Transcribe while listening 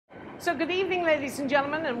So good evening, ladies and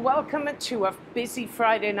gentlemen, and welcome to a busy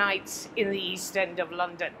Friday night in the East End of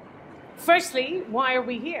London. Firstly, why are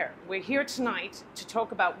we here? We're here tonight to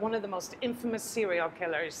talk about one of the most infamous serial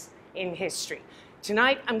killers in history.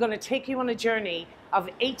 Tonight, I'm going to take you on a journey of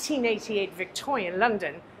 1888 Victorian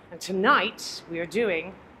London, and tonight we are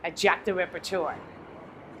doing a Jack the Ripper tour.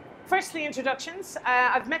 Firstly, introductions.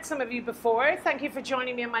 I've met some of you before. Thank you for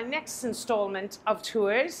joining me on my next installment of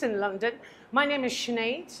tours in London. My name is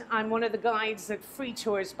Sinead. I'm one of the guides at Free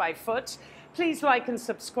Tours by Foot. Please like and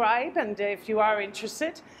subscribe, and if you are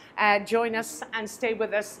interested, join us and stay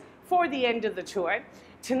with us for the end of the tour.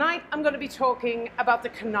 Tonight, I'm going to be talking about the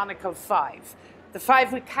canonical five. The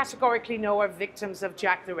five we categorically know are victims of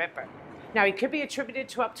Jack the Ripper. Now, he could be attributed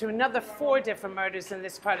to up to another 4 different murders in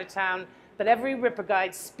this part of town, but every Ripper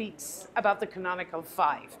guide speaks about the canonical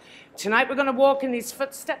five. Tonight we're going to walk in these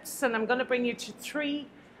footsteps, and I'm going to bring you to 3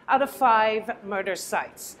 out of 5 murder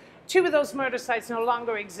sites. 2 of those murder sites no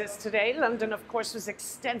longer exist today. London, of course, was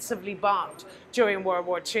extensively bombed during World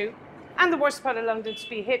War II, and the worst part of London to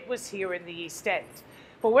be hit was here in the East End.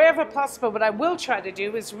 But wherever possible, what I will try to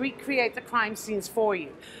do is recreate the crime scenes for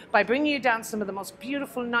you by bringing you down some of the most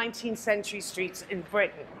beautiful 19th century streets in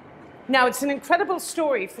Britain. Now, it's an incredible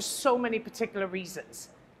story for so many particular reasons.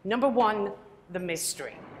 Number 1, the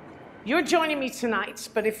mystery. You're joining me tonight,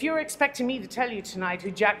 but if you're expecting me to tell you tonight who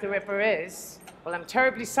Jack the Ripper is, well, I'm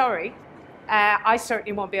terribly sorry. I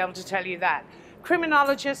certainly won't be able to tell you that.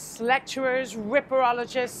 Criminologists, lecturers,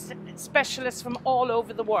 Ripperologists, specialists from all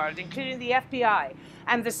over the world, including the FBI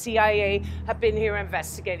and the CIA, have been here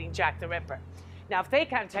investigating Jack the Ripper. Now, if they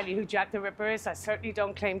can't tell you who Jack the Ripper is, I certainly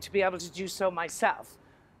don't claim to be able to do so myself.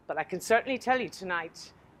 But I can certainly tell you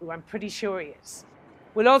tonight who I'm pretty sure he is.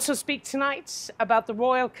 We'll also speak tonight about the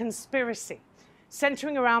royal conspiracy,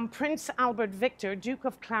 centering around Prince Albert Victor, Duke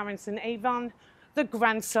of Clarence and Avon, the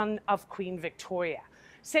grandson of Queen Victoria.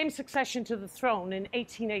 Same succession to the throne in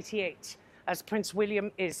 1888 as Prince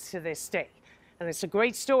William is to this day. And it's a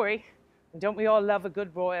great story, and don't we all love a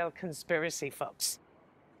good royal conspiracy, folks?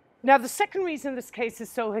 Now, the second reason this case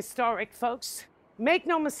is so historic, folks, make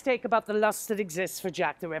no mistake about the lust that exists for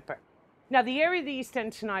Jack the Ripper. Now, the area of the East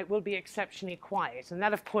End tonight will be exceptionally quiet, and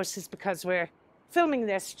that, of course, is because we're filming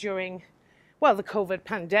this during, well, the COVID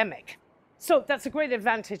pandemic. So that's a great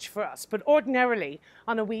advantage for us. But ordinarily,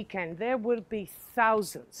 on a weekend, there will be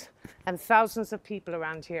thousands and thousands of people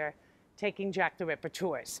around here taking Jack the Ripper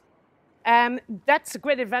tours. That's a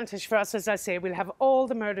great advantage for us. As I say, we'll have all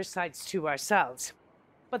the murder sites to ourselves.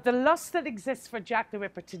 But the lust that exists for Jack the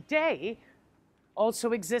Ripper today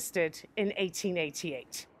also existed in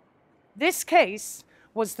 1888. This case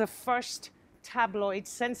was the first tabloid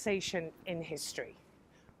sensation in history.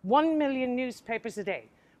 1 million newspapers a day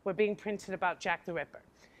were being printed about Jack the Ripper.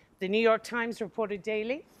 The New York Times reported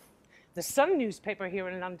daily. The Sun newspaper here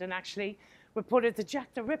in London actually reported that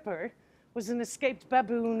Jack the Ripper was an escaped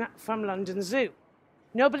baboon from London Zoo.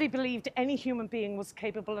 Nobody believed any human being was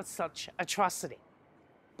capable of such atrocity.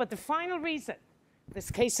 But the final reason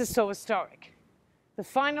this case is so historic, the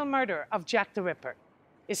final murder of Jack the Ripper,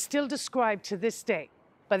 is still described to this day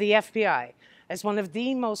by the FBI as one of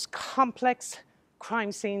the most complex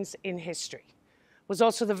crime scenes in history. It was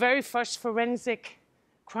also the very first forensic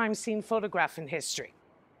crime scene photograph in history.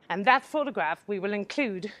 And that photograph we will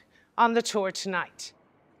include on the tour tonight.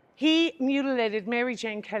 He mutilated Mary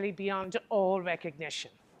Jane Kelly beyond all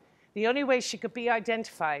recognition. The only way she could be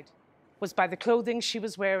identified was by the clothing she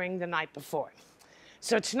was wearing the night before.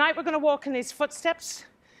 So tonight we're going to walk in his footsteps.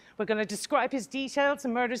 We're going to describe his details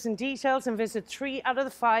and murders in details and visit 3 out of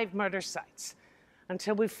the 5 murder sites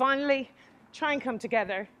until we finally try and come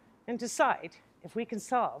together and decide if we can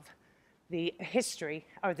solve the history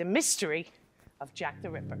or the mystery of Jack the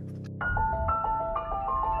Ripper.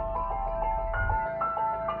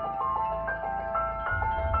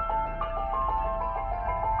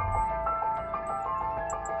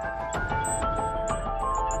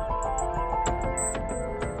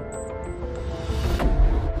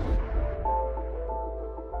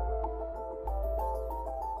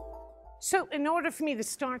 So in order for me to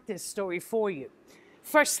start this story for you,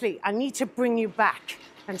 firstly, I need to bring you back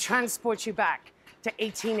and transport you back to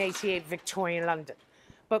 1888 Victorian London.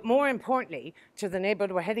 But more importantly, to the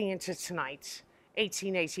neighborhood we're heading into tonight,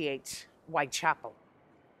 1888 Whitechapel.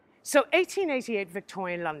 So 1888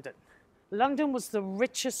 Victorian London. London was the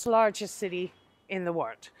richest, largest city in the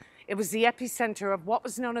world. It was the epicenter of what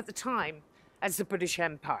was known at the time as the British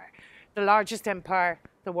Empire, the largest empire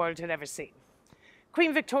the world had ever seen.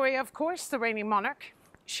 Queen Victoria, of course, the reigning monarch,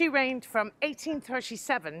 she reigned from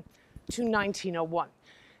 1837 to 1901.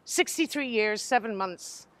 63 years, 7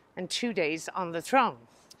 months, and 2 days on the throne.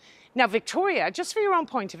 Now, Victoria, just for your own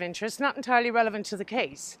point of interest, not entirely relevant to the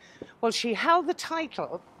case, well, she held the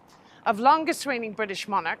title of longest reigning British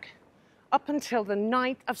monarch up until the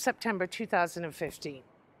 9th of September 2015,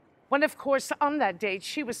 when, of course, on that date,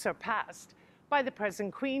 she was surpassed by the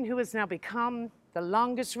present Queen, who has now become the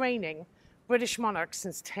longest reigning British monarch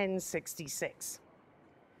since 1066.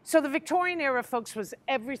 So the Victorian era, folks, was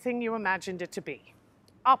everything you imagined it to be.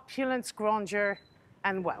 Opulence, grandeur,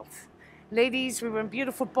 and wealth. Ladies, we were in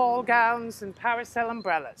beautiful ball gowns and parasol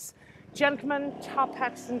umbrellas. Gentlemen, top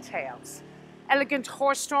hats and tails. Elegant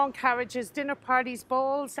horse-drawn carriages, dinner parties,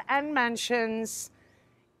 balls, and mansions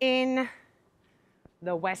in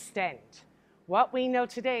the West End. What we know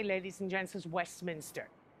today, ladies and gents, is Westminster.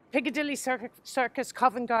 Piccadilly Circus,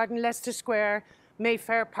 Covent Garden, Leicester Square,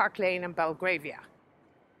 Mayfair, Park Lane, and Belgravia.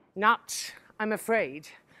 Not, I'm afraid,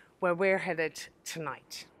 where we're headed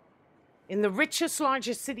tonight. In the richest,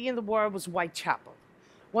 largest city in the world was Whitechapel,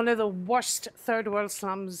 one of the worst third world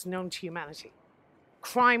slums known to humanity.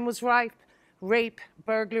 Crime was rife, rape,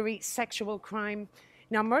 burglary, sexual crime.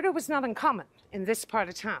 Now, murder was not uncommon in this part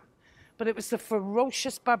of town, but it was the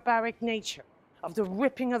ferocious, barbaric nature of the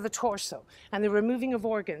ripping of the torso and the removing of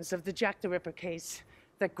organs of the Jack the Ripper case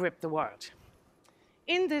that gripped the world.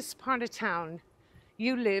 In this part of town,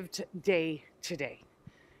 you lived day to day.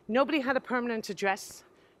 Nobody had a permanent address.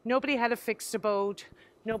 Nobody had a fixed abode.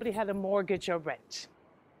 Nobody had a mortgage or rent.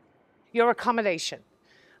 Your accommodation,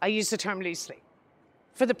 I use the term loosely,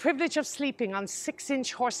 for the privilege of sleeping on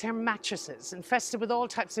 6-inch horsehair mattresses infested with all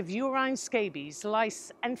types of urine, scabies,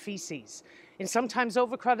 lice, and feces, in sometimes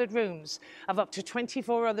overcrowded rooms of up to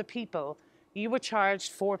 24 other people, you were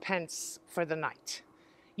charged 4p for the night.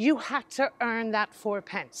 You had to earn that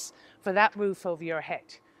 4p for that roof over your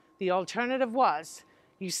head. The alternative was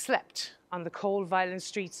you slept on the cold, violent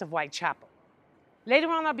streets of Whitechapel. Later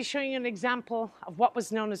on, I'll be showing you an example of what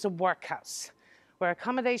was known as a workhouse, where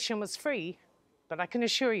accommodation was free, but I can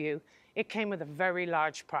assure you, it came with a very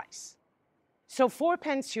large price. So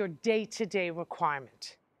 4p your day-to-day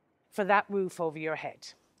requirement for that roof over your head.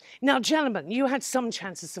 Now, gentlemen, you had some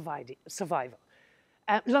chance of survival.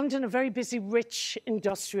 London, a very busy, rich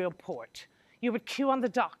industrial port. You would queue on the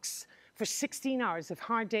docks for 16 hours of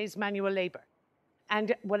hard days manual labor.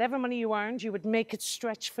 And whatever money you earned, you would make it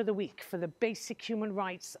stretch for the week for the basic human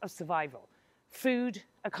rights of survival: food,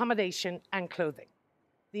 accommodation, and clothing.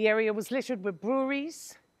 The area was littered with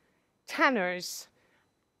breweries, tanners,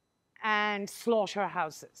 and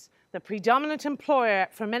slaughterhouses. The predominant employer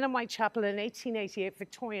for men in Whitechapel in 1888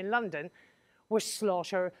 Victorian London were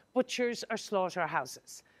butchers or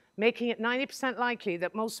slaughterhouses, making it 90% likely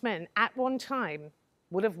that most men at one time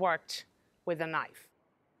would have worked with a knife.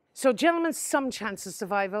 So, gentlemen, some chance of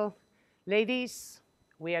survival. Ladies,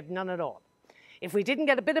 we had none at all. If we didn't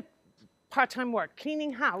get a bit of part-time work,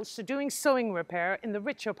 cleaning house or doing sewing repair in the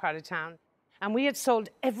richer part of town, and we had sold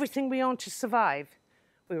everything we owned to survive,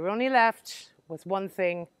 we were only left with one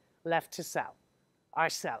thing left to sell: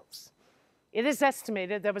 ourselves. It is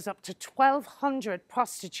estimated there was up to 1,200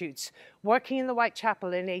 prostitutes working in the Whitechapel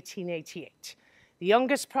in 1888. The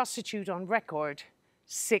youngest prostitute on record,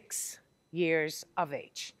 6 years of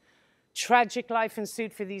age. Tragic life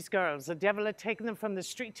ensued for these girls. The devil had taken them from the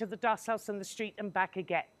street to the doss house and the street and back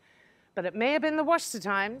again. But it may have been the worst of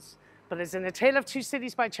times, but as in A Tale of Two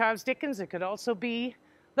Cities by Charles Dickens, it could also be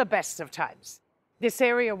the best of times. This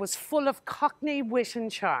area was full of cockney wit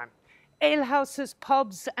and charm, alehouses,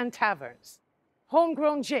 pubs, and taverns.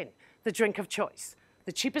 Homegrown gin, the drink of choice,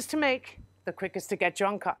 the cheapest to make, the quickest to get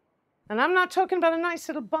drunk on. And I'm not talking about a nice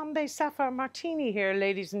little Bombay Sapphire martini here,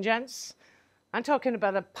 ladies and gents. I'm talking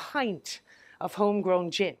about a pint of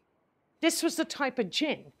homegrown gin. This was the type of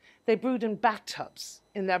gin they brewed in bathtubs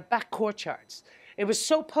in their back courtyards. It was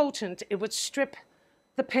so potent, it would strip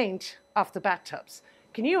the paint off the bathtubs.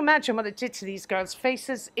 Can you imagine what it did to these girls'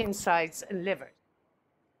 faces, insides, and liver?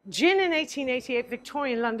 Gin in 1888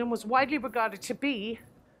 Victorian London was widely regarded to be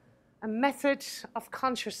a method of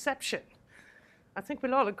contraception. I think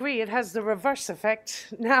we'll all agree it has the reverse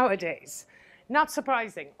effect nowadays. Not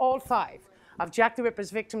surprising, all 5 of Jack the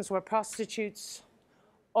Ripper's victims were prostitutes.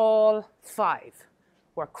 All 5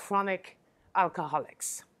 were chronic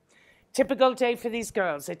alcoholics. Typical day for these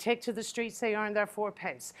girls. They take to the streets, they earn their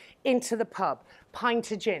 4p, into the pub,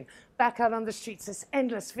 pint of gin, back out on the streets, this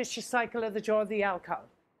endless vicious cycle of the joy of the alcohol.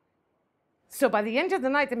 So by the end of the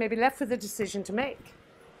night, they may be left with a decision to make.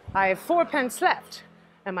 I have 4p left.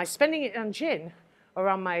 Am I spending it on gin or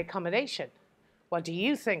on my accommodation? What do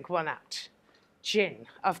you think won out? Gin,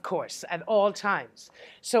 of course, at all times.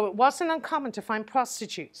 So it wasn't uncommon to find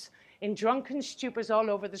prostitutes in drunken stupors all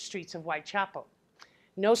over the streets of Whitechapel.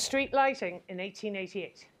 No street lighting in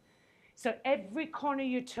 1888. So every corner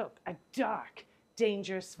you took, a dark,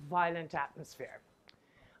 dangerous, violent atmosphere.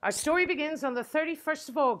 Our story begins on the 31st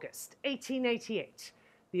of August, 1888.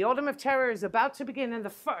 The Autumn of Terror is about to begin in the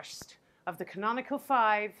first of the canonical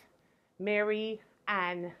five, Mary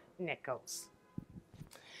Ann Nichols.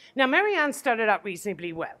 Now, Mary Ann started out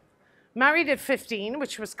reasonably well. Married at 15,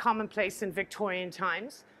 which was commonplace in Victorian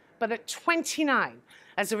times, but at 29,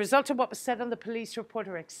 as a result of what was said on the police report,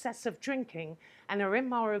 her excessive drinking and her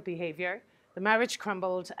immoral behavior, the marriage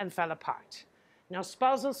crumbled and fell apart. No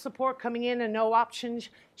spousal support coming in and no options.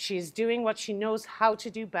 She is doing what she knows how to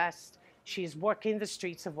do best. She is working the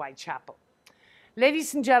streets of Whitechapel.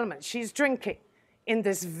 Ladies and gentlemen, she's drinking in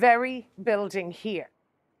this very building here.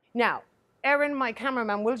 Now, Erin, my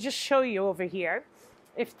cameraman, will just show you over here.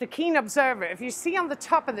 If the keen observer, if you see on the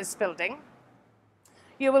top of this building,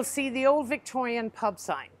 you will see the old Victorian pub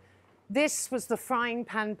sign. This was the Frying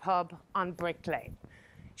Pan Pub on Brick Lane.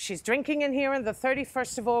 She's drinking in here on the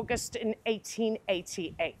 31st of August in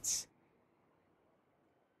 1888.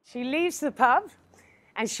 She leaves the pub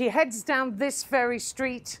and she heads down this very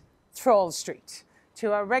street, Thrall Street,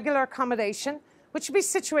 to her regular accommodation, which would be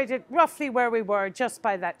situated roughly where we were, just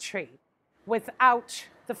by that tree, without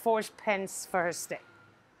the 4p for her stay.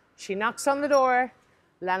 She knocks on the door,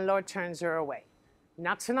 landlord turns her away.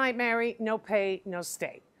 Not tonight, Mary, no pay, no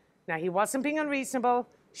stay. Now, he wasn't being unreasonable.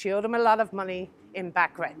 She owed him a lot of money in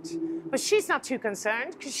back rent. But she's not too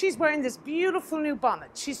concerned because she's wearing this beautiful new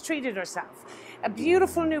bonnet. She's treated herself. A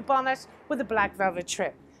beautiful new bonnet with a black velvet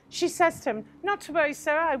trim. She says to him, "Not to worry,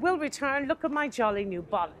 sir, I will return. Look at my jolly new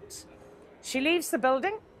bonnet." She leaves the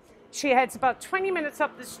building. She heads about 20 minutes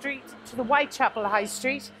up the street to the Whitechapel High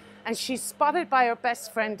Street, and she's spotted by her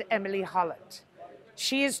best friend, Emily Holland.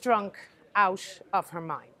 She is drunk out of her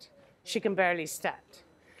mind. She can barely stand.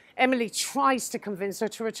 Emily tries to convince her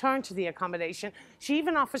to return to the accommodation. She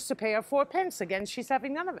even offers to pay her 4p. Again, she's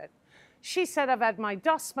having none of it. She said, "I've had my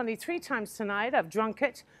DOS money 3 times tonight. I've drunk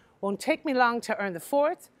it. Won't take me long to earn the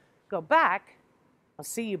 4th. Go back. I'll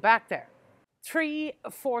see you back there."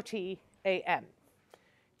 3:40 a.m.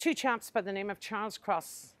 2 chaps by the name of Charles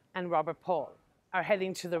Cross and Robert Paul are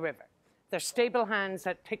heading to the river. They're stable hands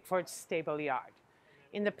at Pickford's stable yard.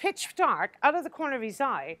 In the pitch dark, out of the corner of his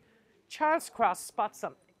eye, Charles Cross spots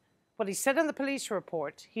something. What he said in the police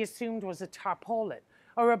report, he assumed was a tarpaulin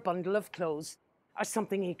or a bundle of clothes or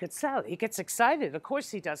something he could sell. He gets excited. Of course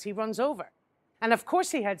he does. He runs over. And of course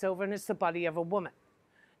he heads over and it's the body of a woman.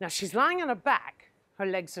 Now, she's lying on her back. Her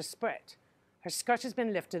legs are spread. Her skirt has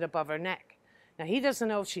been lifted above her neck. Now, he doesn't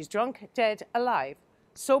know if she's drunk, dead, alive,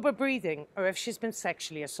 sober breathing, or if she's been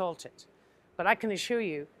sexually assaulted. But I can assure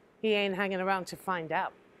you, he ain't hanging around to find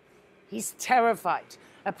out. He's terrified.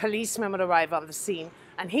 A policeman would arrive on the scene,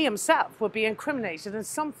 and he himself would be incriminated in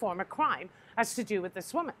some form of crime as to do with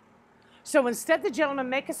this woman. So instead, the gentlemen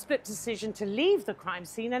make a split decision to leave the crime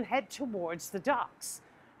scene and head towards the docks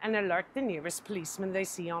and alert the nearest policeman they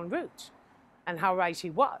see en route. And how right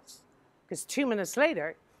he was, because 2 minutes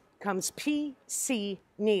later comes P.C.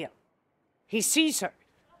 Neal. He sees her.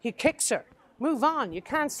 He kicks her. "Move on. You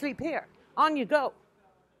can't sleep here. On you go."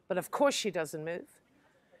 But of course she doesn't move.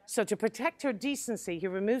 So to protect her decency, he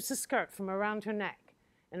removes the skirt from around her neck.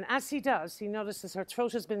 And as he does, he notices her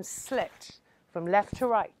throat has been slit from left to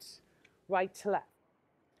right, right to left,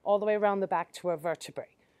 all the way around the back to her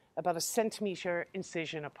vertebrae, about a centimetre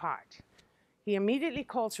incision apart. He immediately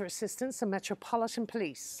calls for assistance, and Metropolitan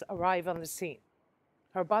Police arrive on the scene.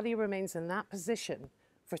 Her body remains in that position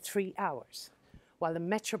for 3 hours, while the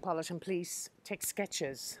Metropolitan Police take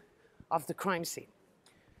sketches of the crime scene.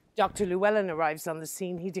 Dr. Llewellyn arrives on the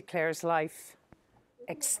scene. He declares life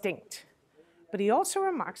extinct. But he also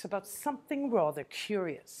remarks about something rather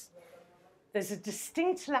curious. There's a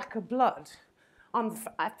distinct lack of blood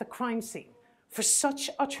at the crime scene for such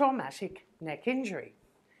a traumatic neck injury.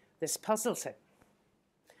 This puzzles him.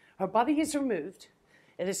 Her body is removed.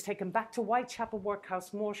 It is taken back to Whitechapel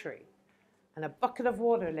Workhouse mortuary, and a bucket of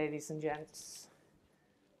water, ladies and gents,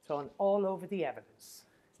 thrown all over the evidence.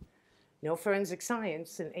 No forensic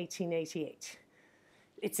science in 1888.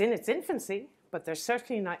 It's in its infancy, but they're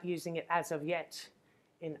certainly not using it as of yet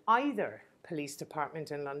in either police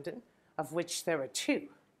department in London, of which there are 2.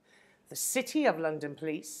 The City of London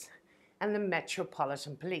Police and the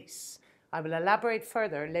Metropolitan Police. I will elaborate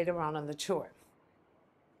further later on the tour.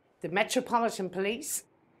 The Metropolitan Police,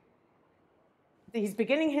 he's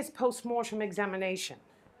beginning his post-mortem examination.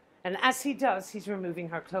 And as he does, he's removing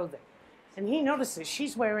her clothing. And he notices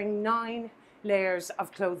she's wearing 9 layers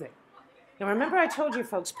of clothing. Now, remember I told you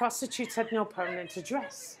folks, prostitutes had no permanent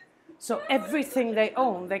address. So everything they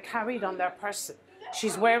own, they carried on their person.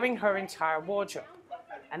 She's wearing her entire wardrobe.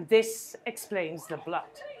 And this explains the blood.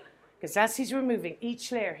 Because as he's removing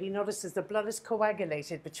each layer, he notices the blood is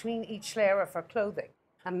coagulated between each layer of her clothing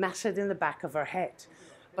and matted in the back of her head.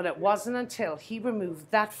 But it wasn't until he removed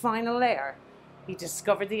that final layer he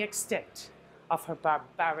discovered the extent of her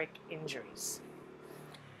barbaric injuries.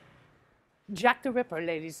 Jack the Ripper,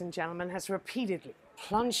 ladies and gentlemen, has repeatedly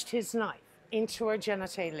plunged his knife into her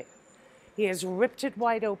genitalia. He has ripped it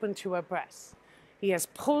wide open to her breasts. He has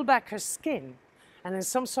pulled back her skin, and in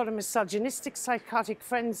some sort of misogynistic psychotic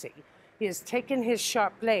frenzy, he has taken his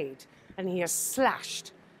sharp blade and he has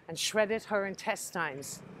slashed and shredded her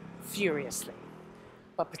intestines furiously.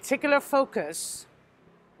 But particular focus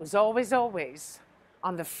was always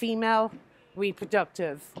on the female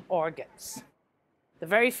reproductive organs. The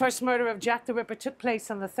very first murder of Jack the Ripper took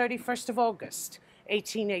place on the 31st of August,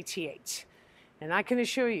 1888. And I can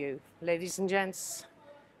assure you, ladies and gents,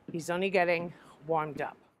 he's only getting warmed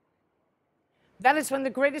up. That is when the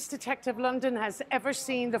greatest detective London has ever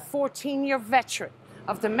seen, the 14-year veteran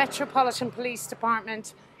of the Metropolitan Police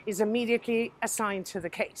Department, is immediately assigned to the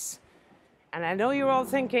case. And I know you're all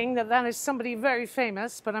thinking that that is somebody very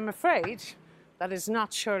famous, but I'm afraid that is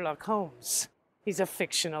not Sherlock Holmes. He's a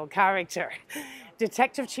fictional character.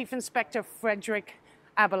 Detective Chief Inspector Frederick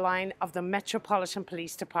Abeline of the Metropolitan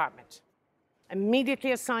Police Department.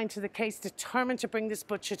 Immediately assigned to the case, determined to bring this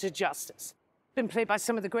butcher to justice. Been played by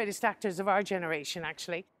some of the greatest actors of our generation,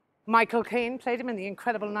 actually. Michael Caine played him in the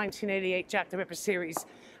incredible 1988 Jack the Ripper series.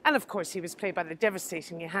 And of course, he was played by the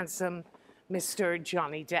devastatingly handsome Mr.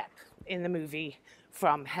 Johnny Depp in the movie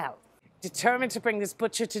From Hell. Determined to bring this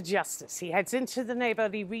butcher to justice, he heads into the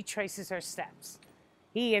neighborhood, he retraces her steps.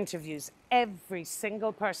 He interviews every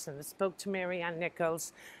single person that spoke to Mary Ann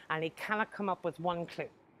Nichols, and he cannot come up with one clue.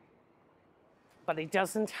 But he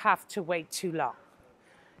doesn't have to wait too long.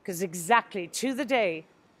 Because exactly to the day,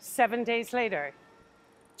 7 days later,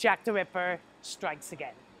 Jack the Ripper strikes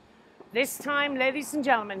again. This time, ladies and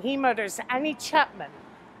gentlemen, he murders Annie Chapman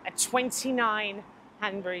at 29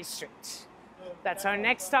 Hanbury Street. That's our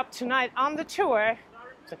next stop tonight on the tour,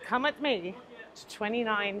 so come with me to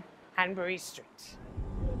 29 Hanbury Street.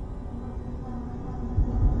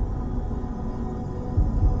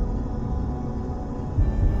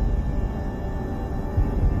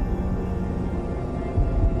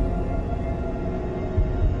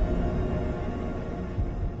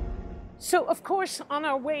 So, of course, on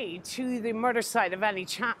our way to the murder site of Annie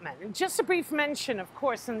Chapman, just a brief mention, of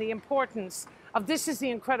course, on the importance of this is the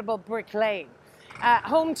incredible Brick Lane,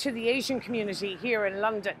 home to the Asian community here in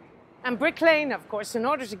London. And Brick Lane, of course, in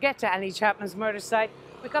order to get to Annie Chapman's murder site,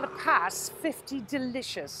 we've got to pass 50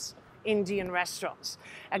 delicious Indian restaurants.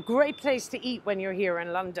 A great place to eat when you're here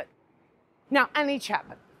in London. Now, Annie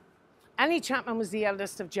Chapman. Annie Chapman was the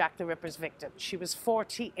eldest of Jack the Ripper's victims. She was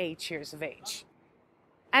 48 years of age.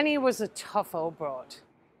 Annie was a tough old broad.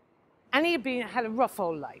 Annie had a rough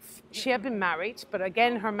old life. She had been married, but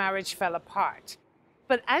again, her marriage fell apart.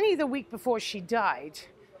 But Annie, the week before she died,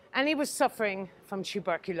 Annie was suffering from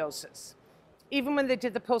tuberculosis. Even when they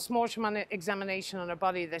did the post-mortem examination on her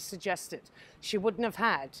body, they suggested she wouldn't have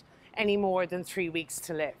had any more than 3 weeks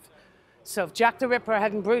to live. So if Jack the Ripper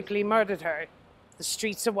hadn't brutally murdered her, the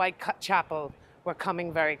streets of Whitechapel were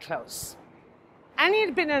coming very close. Annie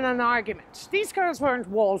had been in an argument. These girls weren't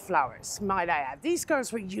wallflowers, might I add. These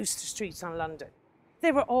girls were used to streets on London.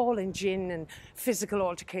 They were all in gin and physical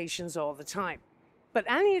altercations all the time. But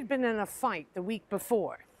Annie had been in a fight the week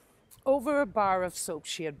before over a bar of soap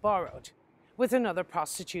she had borrowed with another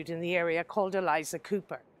prostitute in the area called Eliza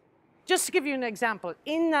Cooper. Just to give you an example,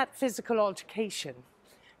 in that physical altercation,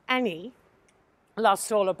 Annie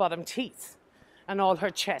lost all her bottom teeth and all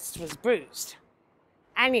her chest was bruised.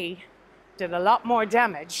 Annie did a lot more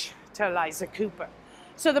damage to Eliza Cooper.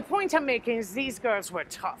 So the point I'm making is these girls were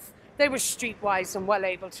tough. They were streetwise and well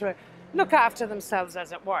able to look after themselves,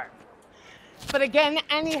 as it were. But again,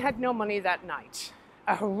 Annie had no money that night.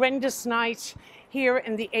 A horrendous night here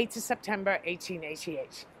in the 8th of September,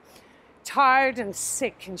 1888. Tired and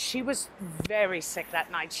sick, and she was very sick that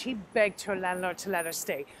night. She begged her landlord to let her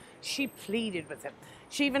stay. She pleaded with him.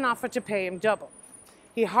 She even offered to pay him double.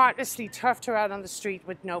 He heartlessly turfed her out on the street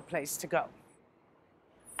with no place to go.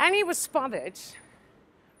 Annie was spotted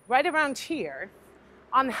right around here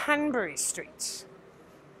on Hanbury Street,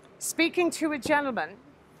 speaking to a gentleman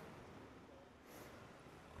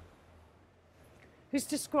who's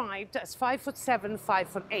described as 5'7",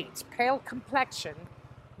 5'8", pale complexion,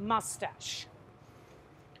 mustache,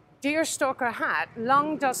 deerstalker hat,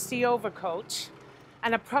 long dusty overcoat,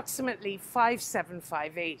 and approximately 5'7",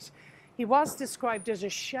 5'8". He was described as a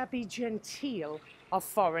shabby genteel of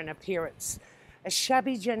foreign appearance. A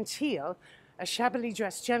shabby genteel, a shabbily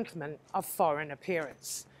dressed gentleman of foreign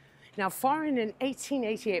appearance. Now, foreign in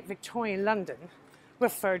 1888 Victorian London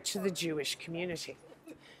referred to the Jewish community.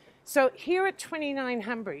 So here at 29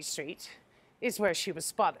 Hanbury Street is where she was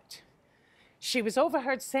spotted. She was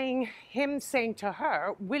overheard saying to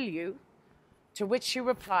her, "Will you?" To which she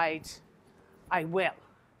replied, "I will."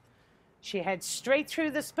 She heads straight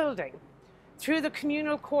through this building, through the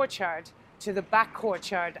communal courtyard to the back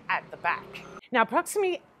courtyard at the back. Now,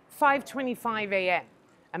 approximately 5:25 a.m.,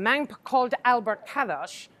 a man called Albert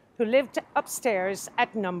Kadosh, who lived upstairs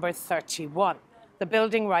at number 31, the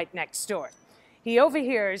building right next door. He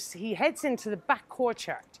overhears, he heads into the back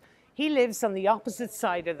courtyard. He lives on the opposite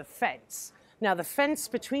side of the fence. Now, the fence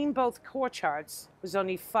between both courtyards was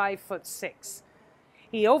only 5'6".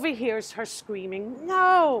 He overhears her screaming,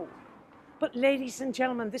 "No!" But ladies and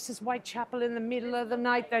gentlemen, this is Whitechapel in the middle of the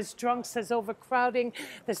night. There's drunks, there's overcrowding,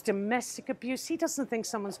 there's domestic abuse. He doesn't think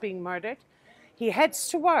someone's being murdered. He heads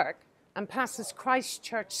to work and passes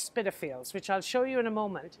Christchurch Spitalfields, which I'll show you in a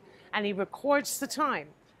moment, and he records the time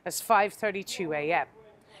as 5:32 a.m.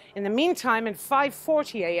 In the meantime, at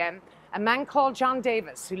 5:40 a.m., a man called John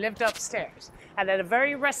Davis, who lived upstairs and had a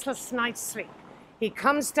very restless night's sleep, he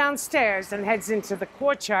comes downstairs and heads into the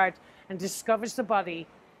courtyard and discovers the body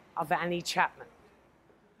of Annie Chapman.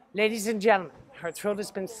 Ladies and gentlemen, her throat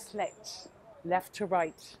has been slit, left to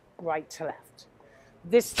right, right to left.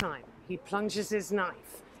 This time, he plunges his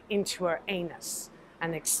knife into her anus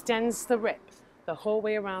and extends the rip the whole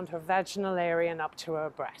way around her vaginal area and up to her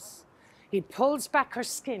breasts. He pulls back her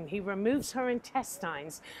skin, he removes her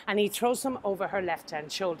intestines, and he throws them over her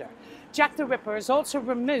left-hand shoulder. Jack the Ripper has also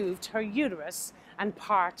removed her uterus and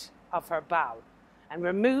part of her bowel, and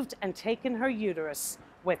removed and taken her uterus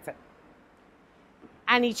with him.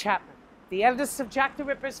 Annie Chapman, the eldest of Jack the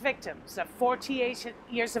Ripper's victims, at 48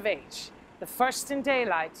 years of age, the first in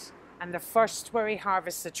daylight and the first where he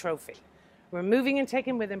harvests the trophy, removing and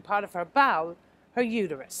taking with him part of her bowel, her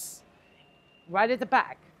uterus, right at the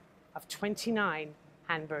back of 29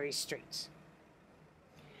 Hanbury Street.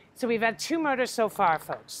 So we've had 2 murders so far,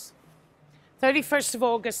 folks. 31st of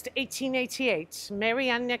August, 1888, Mary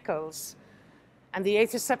Ann Nichols, and the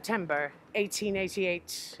 8th of September,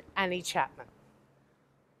 1888, Annie Chapman.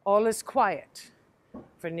 All is quiet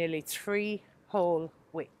for nearly 3 whole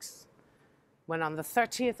weeks. When on the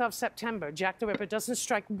 30th of September, Jack the Ripper doesn't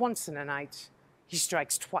strike once in a night, he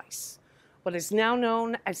strikes twice. What is now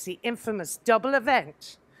known as the infamous double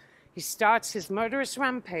event. He starts his murderous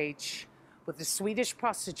rampage with the Swedish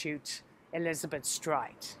prostitute, Elizabeth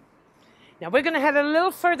Stride. Now, we're going to head a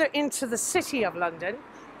little further into the city of London,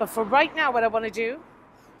 but for right now, what I want to do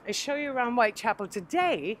is show you around Whitechapel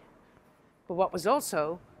today, but what was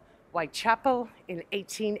also Whitechapel in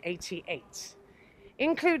 1888,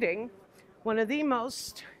 including one of the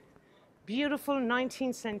most beautiful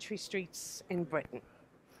 19th century streets in Britain.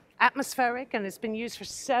 Atmospheric, and it's been used for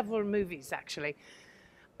several movies, actually.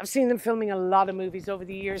 I've seen them filming a lot of movies over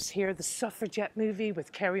the years here. The Suffragette movie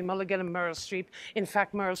with Carey Mulligan and Meryl Streep. In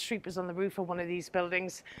fact, Meryl Streep was on the roof of one of these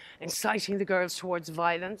buildings, inciting the girls towards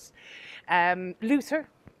violence. Luther,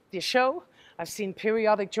 the show. I've seen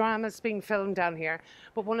periodic dramas being filmed down here,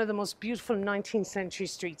 but one of the most beautiful 19th century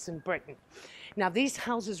streets in Britain. Now, these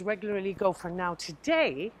houses regularly go for now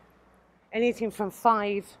today, anything from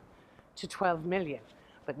 5 to 12 million,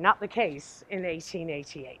 but not the case in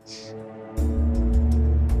 1888.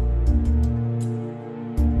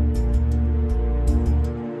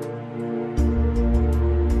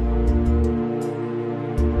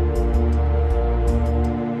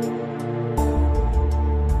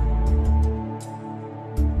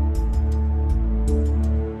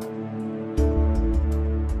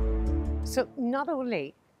 So not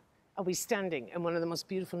only are we standing in one of the most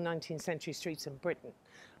beautiful 19th century streets in Britain,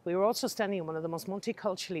 we were also standing in one of the most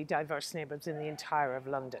multiculturally diverse neighbourhoods in the entire of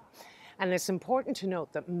London. And it's important to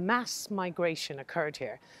note that mass migration occurred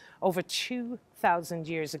here. Over 2,000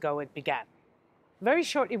 years ago it began. Very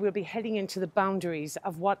shortly we'll be heading into the boundaries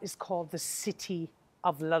of what is called the City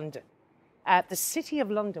of London. The City of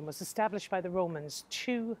London was established by the Romans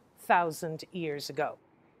 2,000 years ago.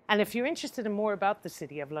 And if you're interested in more about the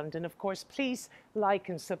City of London, of course, please like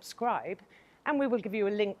and subscribe, and we will give you a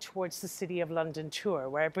link towards the City of London tour,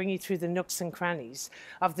 where I bring you through the nooks and crannies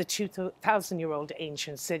of the 2,000-year-old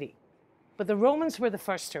ancient city. But the Romans were the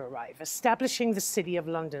first to arrive, establishing the City of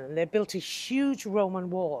London, and they built a huge Roman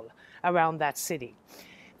wall around that city.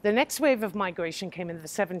 The next wave of migration came in the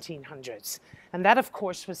 1700s, and that, of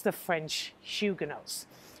course, was the French Huguenots.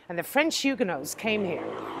 And the French Huguenots came here,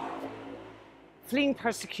 fleeing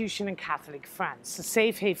persecution in Catholic France, a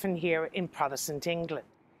safe haven here in Protestant England.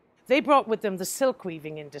 They brought with them the silk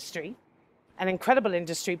weaving industry, An incredible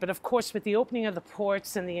industry, but of course with the opening of the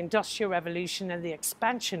ports and the Industrial Revolution and the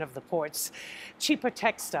expansion of the ports, cheaper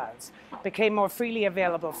textiles became more freely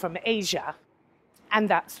available from Asia, and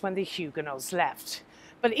that's when the Huguenots left.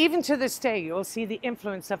 But even to this day, you'll see the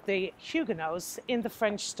influence of the Huguenots in the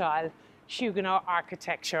French-style Huguenot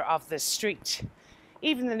architecture of this street.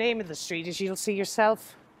 Even the name of the street, as you'll see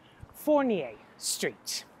yourself, Fournier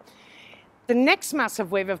Street. The next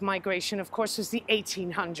massive wave of migration, of course, was the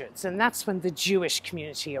 1800s, and that's when the Jewish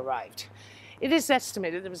community arrived. It is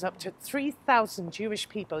estimated there was up to 3,000 Jewish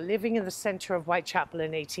people living in the center of Whitechapel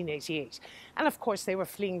in 1888. And of course, they were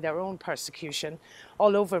fleeing their own persecution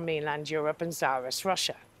all over mainland Europe and Tsarist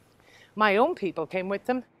Russia. My own people came with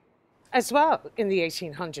them as well in the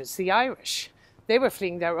 1800s, the Irish. They were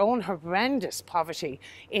fleeing their own horrendous poverty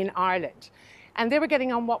in Ireland. And they were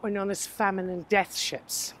getting on what were known as famine and death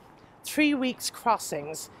ships. 3 weeks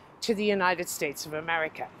crossings to the United States of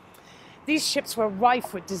America. These ships were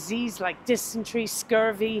rife with disease like dysentery,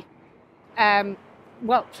 scurvy,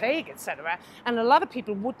 plague, etc. And a lot of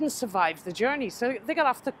people wouldn't survive the journey, so they got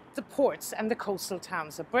off the ports and the coastal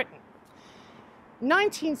towns of Britain.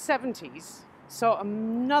 1970s saw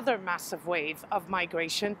another massive wave of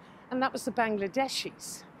migration, and that was the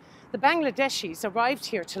Bangladeshis. The Bangladeshis arrived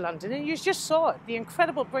here to London, and you just saw it, the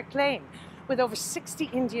incredible brick lane, with over 60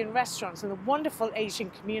 Indian restaurants and a wonderful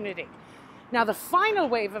Asian community. Now, the final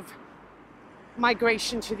wave of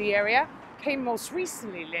migration to the area came most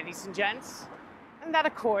recently, ladies and gents, and that,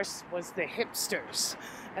 of course, was the hipsters.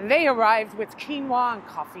 And they arrived with quinoa and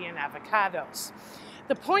coffee and avocados.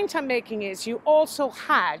 The point I'm making is you also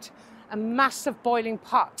had a massive boiling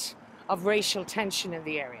pot of racial tension in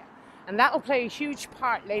the area. And that will play a huge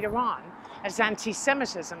part later on, as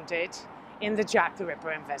anti-Semitism did in the Jack the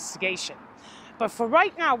Ripper investigation. But for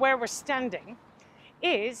right now, where we're standing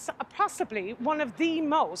is possibly one of the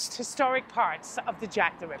most historic parts of the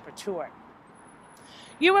Jack the Ripper tour.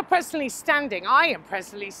 You are presently standing, I am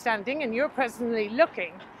presently standing, and you're presently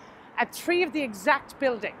looking at 3 of the exact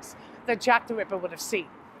buildings that Jack the Ripper would have seen.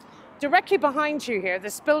 Directly behind you here,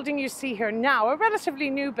 this building you see here now, a relatively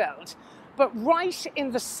new build, but right in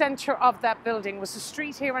the center of that building was a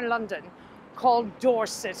street here in London called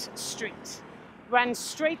Dorset Street. Ran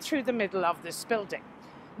straight through the middle of this building.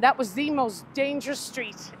 That was the most dangerous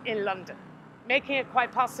street in London, making it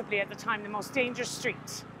quite possibly at the time the most dangerous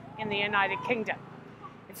street in the United Kingdom.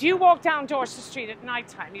 If you walked down Dorset Street at night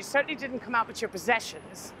time, you certainly didn't come out with your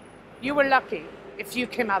possessions. You were lucky if you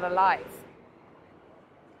came out alive.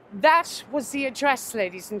 That was the address,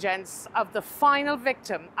 ladies and gents, of the final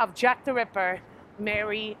victim of Jack the Ripper,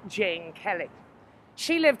 Mary Jane Kelly.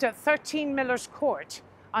 She lived at 13 Miller's Court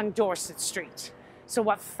on Dorset Street. So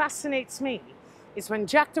what fascinates me is when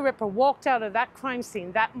Jack the Ripper walked out of that crime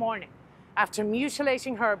scene that morning, after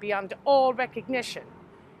mutilating her beyond all recognition,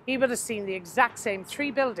 he would have seen the exact same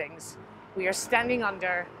 3 buildings we are standing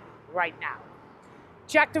under right now.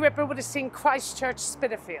 Jack the Ripper would have seen Christchurch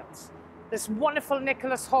Spitalfields, this wonderful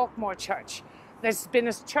Nicholas Hawkmoor church. There's been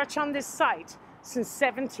a church on this site since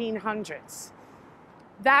 1700s.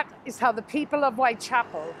 That is how the people of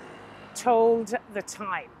Whitechapel told the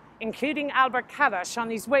time, including Albert Kadash on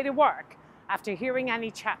his way to work after hearing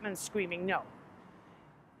Annie Chapman screaming no.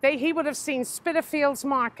 He would have seen Spitalfields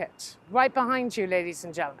Market right behind you, ladies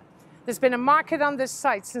and gentlemen. There's been a market on this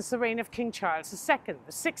site since the reign of King Charles II,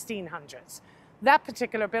 the 1600s. That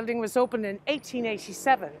particular building was opened in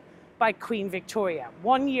 1887 by Queen Victoria,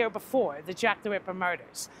 1 year before the Jack the Ripper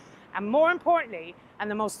murders. And more importantly, and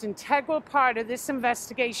the most integral part of this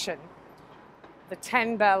investigation, the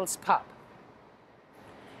 10 Bells pub.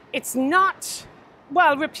 It's not,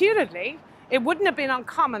 well, reputedly, it wouldn't have been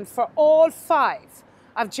uncommon for all 5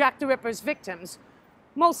 of Jack the Ripper's victims,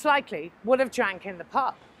 most likely would have drank in the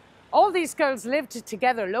pub. All these girls lived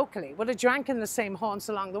together locally, would have drank in the same haunts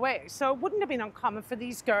along the way. So it wouldn't have been uncommon for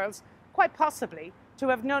these girls, quite possibly, to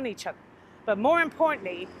have known each other. But more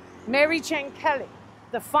importantly, Mary Jane Kelly,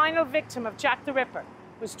 the final victim of Jack the Ripper,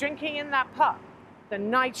 was drinking in that pub the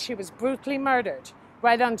night she was brutally murdered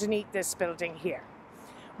right underneath this building here.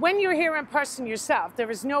 When you're here in person yourself, there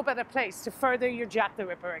is no better place to further your Jack the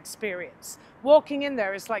Ripper experience. Walking in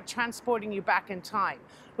there is like transporting you back in time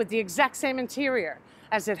with the exact same interior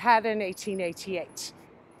as it had in 1888.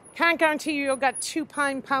 Can't guarantee you'll get 2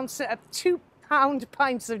 pound pints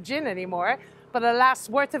of gin anymore, but alas,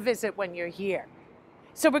 worth a visit when you're here.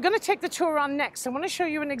 So we're going to take the tour on next. I want to show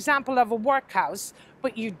you an example of a workhouse,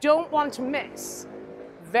 but you don't want to miss.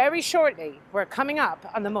 Very shortly, we're coming up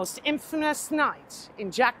on the most infamous night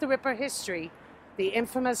in Jack the Ripper history, the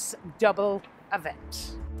infamous double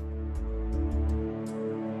event.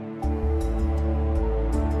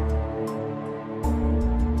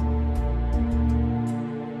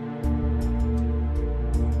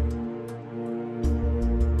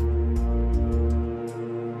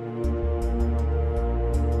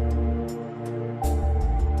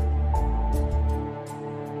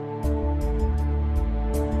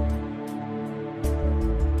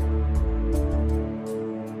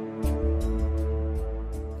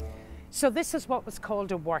 So this is what was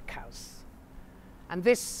called a workhouse. And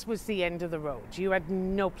this was the end of the road. You had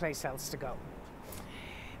no place else to go.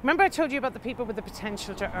 Remember I told you about the people with the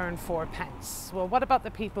potential to earn 4 pence? Well, what about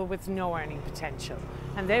the people with no earning potential?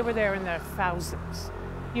 And they were there in their thousands.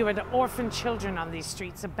 You had orphan children on these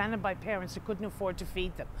streets, abandoned by parents who couldn't afford to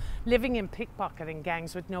feed them, living in pickpocketing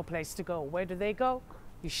gangs with no place to go. Where do they go?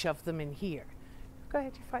 You shove them in here. Go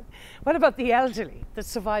ahead, you're fine. What about the elderly that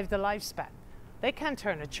survived the lifespan? They can't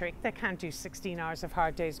turn a trick. They can't do 16 hours of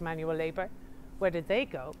hard days manual labor. Where did they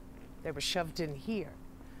go? They were shoved in here.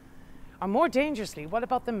 Or more dangerously, what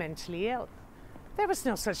about the mentally ill? There was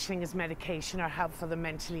no such thing as medication or help for the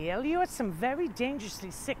mentally ill. You had some very dangerously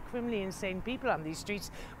sick, criminally insane people on these streets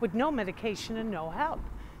with no medication and no help.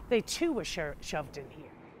 They too were shoved in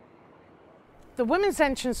here. The women's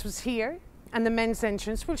entrance was here, and the men's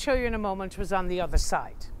entrance, we'll show you in a moment, was on the other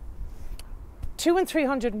side. 200 and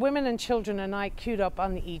 300 women and children a night queued up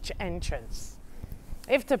on each entrance.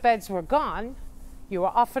 If the beds were gone, you were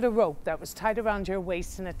offered a rope that was tied around your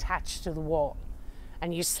waist and attached to the wall.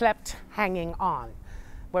 And you slept hanging on,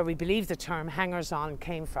 where we believe the term hangers on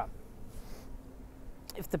came from.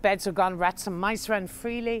 If the beds were gone, rats and mice ran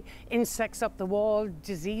freely, insects up the wall,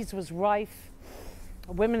 disease was rife.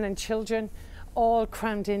 Women and children all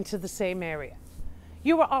crammed into the same area.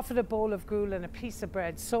 You were offered a bowl of gruel and a piece of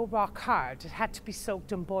bread so rock hard it had to be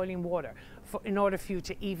soaked in boiling water in order for you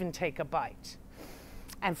to even take a bite.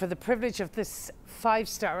 And for the privilege of this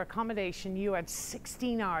 5-star accommodation, you had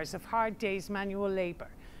 16 hours of hard days manual labor,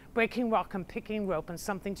 breaking rock and picking rope, and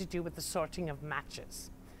something to do with the sorting of matches.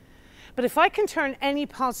 But if I can turn any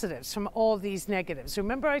positives from all these negatives,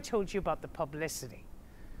 remember I told you about the publicity.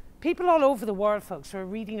 People all over the world, folks, were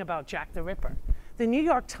reading about Jack the Ripper. The New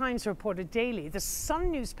York Times reported daily. The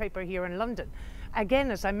Sun newspaper here in London,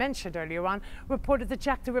 again, as I mentioned earlier on, reported that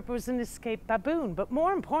Jack the Ripper was an escaped baboon. But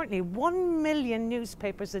more importantly, 1 million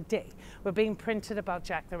newspapers a day were being printed about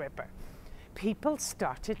Jack the Ripper. People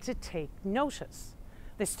started to take notice.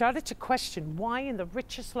 They started to question why in the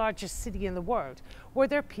richest, largest city in the world were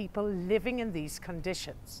there people living in these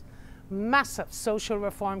conditions. Massive social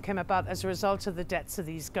reform came about as a result of the deaths of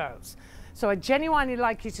these girls. So I genuinely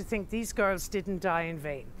like you to think these girls didn't die in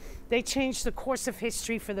vain. They changed the course of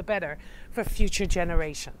history for the better for future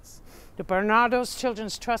generations. The Bernardo's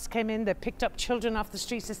Children's Trust came in. They picked up children off the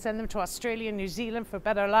streets to send them to Australia and New Zealand for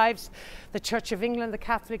better lives. The Church of England, the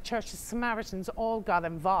Catholic Church, the Samaritans all got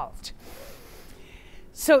involved.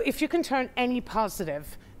 So if you can turn any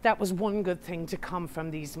positive, that was one good thing to come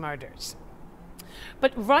from these murders.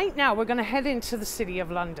 But right now we're going to head into the City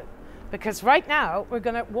of London. Because right now, we're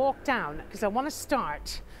going to walk down, because I want to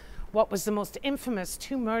start what was the most infamous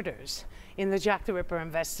 2 murders in the Jack the Ripper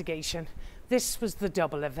investigation. This was the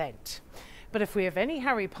double event. But if we have any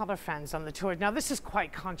Harry Potter fans on the tour, now this is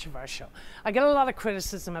quite controversial. I get a lot of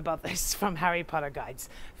criticism about this from Harry Potter guides.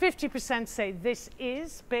 50% say this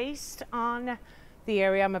is based on the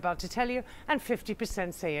area I'm about to tell you, and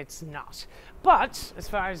 50% say it's not. But as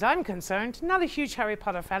far as I'm concerned, not a huge Harry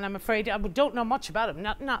Potter fan, I'm afraid. I don't know much about him,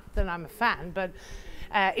 not that I'm a fan, but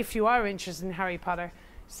if you are interested in Harry Potter,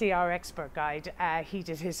 see our expert guide. He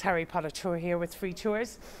did his Harry Potter tour here with free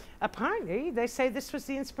tours. Apparently, they say this was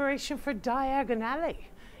the inspiration for Diagon Alley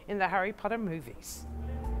in the Harry Potter movies.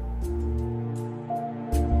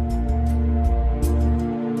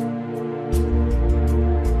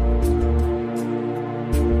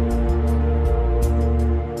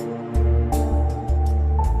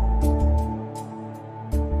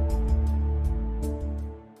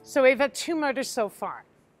 So we've had 2 murders so far.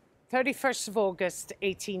 31st of August,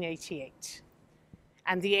 1888,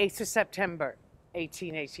 and the 8th of September,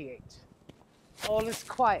 1888. All is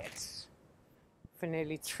quiet for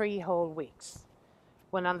nearly 3 whole weeks.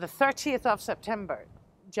 When on the 30th of September,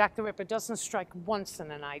 Jack the Ripper doesn't strike once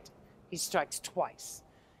in a night, he strikes twice.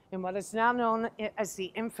 In what is now known as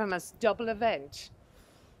the infamous double event,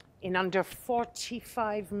 in under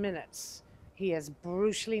 45 minutes, he has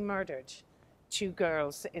brutally murdered 2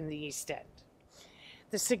 girls in the East End.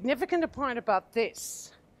 The significant part about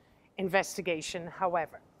this investigation,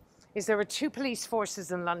 however, is there are 2 police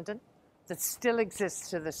forces in London that still exist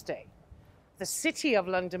to this day. The City of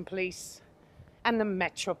London Police and the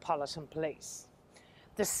Metropolitan Police.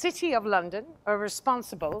 The City of London are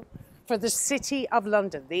responsible for the City of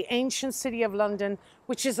London, the ancient City of London,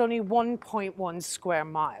 which is only 1.1 square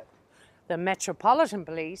mile. The Metropolitan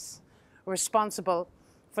Police are responsible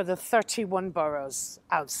for the 31 boroughs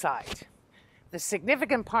outside. The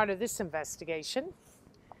significant part of this investigation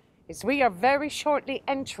is we are very shortly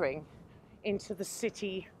entering into the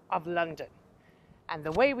City of London. And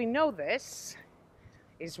the way we know this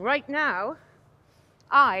is right now,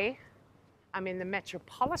 I I'm in the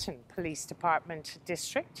Metropolitan Police Department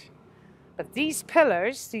district. But these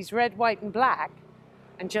pillars, these red, white, and black,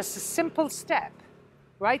 and just a simple step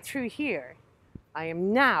right through here, I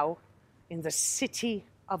am now in the City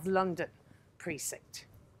of London precinct.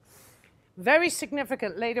 Very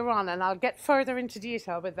significant later on, and I'll get further into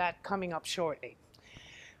detail with that coming up shortly.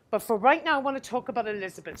 But for right now, I want to talk about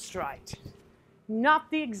Elizabeth Stride.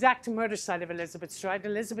 Not the exact murder site of Elizabeth Stride.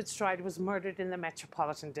 Elizabeth Stride was murdered in the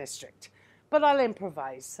Metropolitan District. But I'll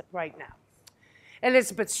improvise right now.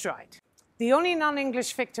 Elizabeth Stride. The only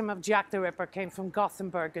non-English victim of Jack the Ripper came from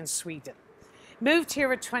Gothenburg in Sweden. Moved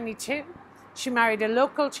here at 22. She married a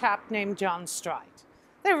local chap named John Stride.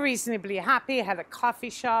 They were reasonably happy, had a coffee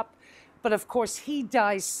shop, but of course he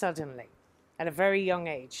dies suddenly at a very young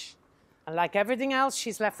age. And like everything else,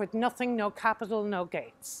 she's left with nothing, no capital, no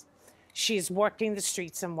gains. She is working the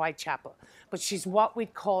streets in Whitechapel, but she's what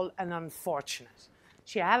we'd call an unfortunate.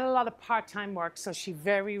 She had a lot of part-time work, so she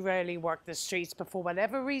very rarely worked the streets, but for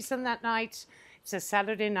whatever reason that night, it's a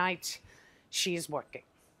Saturday night, she is working.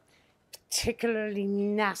 Particularly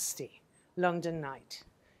nasty London night.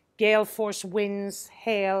 Gale force winds,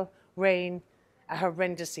 hail, rain, a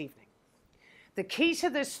horrendous evening. The key to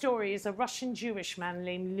this story is a Russian Jewish man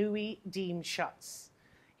named Louis Diemschutz.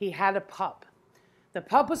 He had a pub. The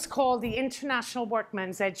pub was called the International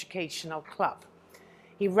Workmen's Educational Club.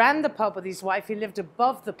 He ran the pub with his wife. He lived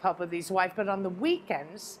above the pub with his wife, but on the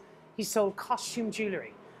weekends, he sold costume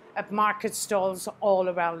jewellery at market stalls all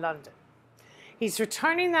around London. He's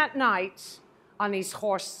returning that night on his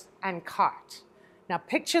horse and cart. Now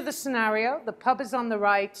picture the scenario. The pub is on the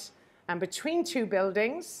right, and between two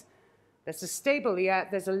buildings, there's a stable,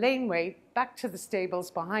 there's a laneway back to the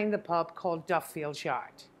stables behind the pub called Duffield's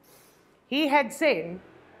Yard. He heads in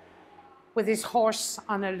with his horse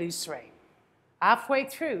on a loose rein. Halfway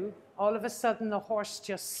through, all of a sudden, the horse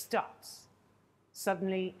just stops,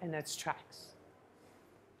 suddenly in its tracks.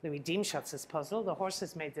 Louis Diemschutz is puzzled. The horse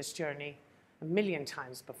has made this journey a million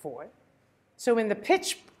times before. So in the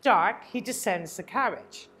pitch dark, he descends the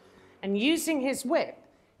carriage. And using his whip,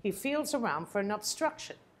 he feels around for an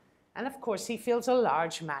obstruction. And of course, he feels a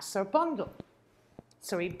large mass or bundle.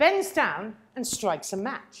 So he bends down and strikes a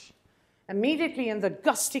match. Immediately in the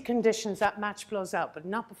gusty conditions, that match blows out, but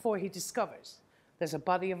not before he discovers there's a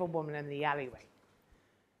body of a woman in the alleyway.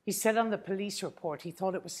 He said on the police report he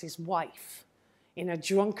thought it was his wife in a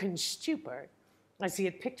drunken stupor, as he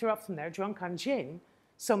had picked her up from there, drunk on gin,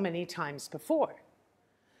 so many times before.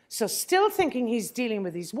 So still thinking he's dealing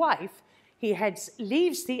with his wife, he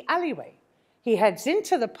leaves the alleyway. He heads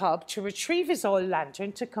into the pub to retrieve his oil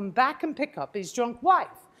lantern to come back and pick up his drunk wife.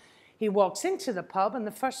 He walks into the pub, and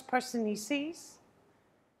the first person he sees,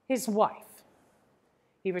 his wife.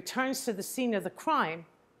 He returns to the scene of the crime,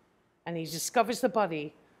 and he discovers the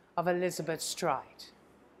body of Elizabeth Stride.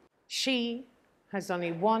 She has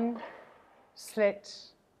only one slit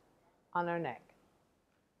on her neck,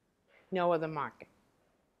 no other marking.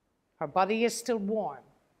 Her body is still warm.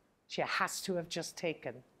 She has to have just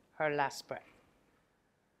taken her last breath.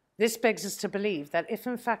 This begs us to believe that if,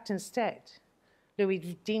 in fact, instead,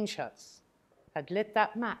 Louis Diemschutz had lit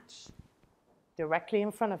that match directly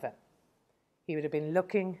in front of him, he would have been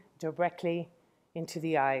looking directly into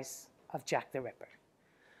the eyes of Jack the Ripper.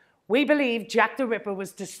 We believe Jack the Ripper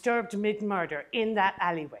was disturbed mid-murder in that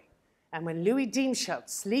alleyway. And when Louis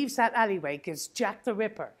Diemschutz leaves that alleyway, gives Jack the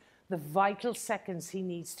Ripper the vital seconds he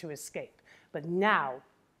needs to escape. But now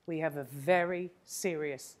we have a very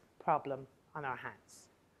serious problem on our hands.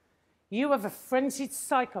 You have a frenzied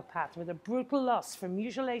psychopath with a brutal lust for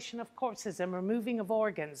mutilation of corpses and removing of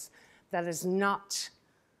organs that has not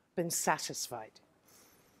been satisfied.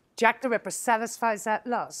 Jack the Ripper satisfies that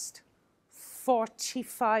lust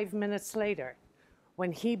 45 minutes later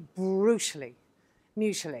when he brutally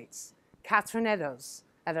mutilates Catherine Eddowes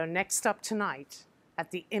at our next stop tonight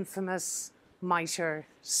at the infamous Mitre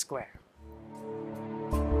Square.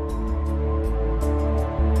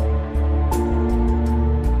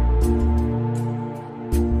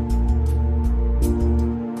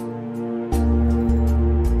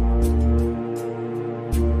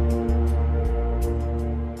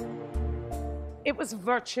 It was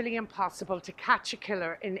virtually impossible to catch a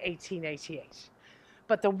killer in 1888.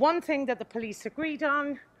 But the one thing that the police agreed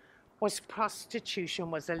on was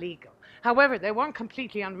prostitution was illegal. However, they weren't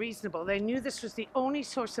completely unreasonable. They knew this was the only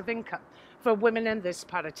source of income for women in this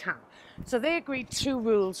part of town. So they agreed two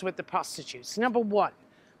rules with the prostitutes. Number one,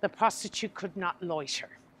 the prostitute could not loiter.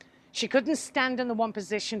 She couldn't stand in the one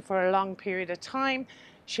position for a long period of time.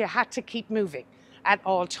 She had to keep moving at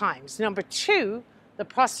all times. Number two, the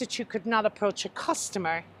prostitute could not approach a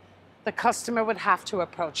customer. The customer would have to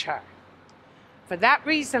approach her. For that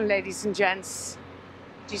reason, ladies and gents,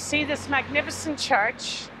 do you see this magnificent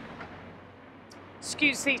church?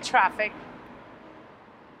 Excuse the traffic.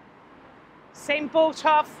 St.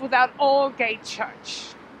 Botolph without Aldgate Church.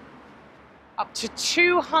 Up to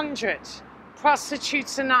 200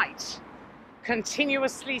 prostitutes a night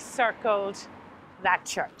continuously circled that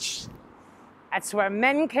church. That's where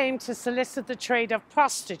men came to solicit the trade of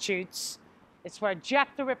prostitutes. It's where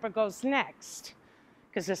Jack the Ripper goes next,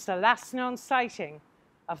 because it's the last known sighting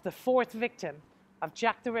of the fourth victim of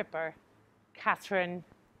Jack the Ripper, Catherine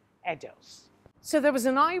Eddowes. So there was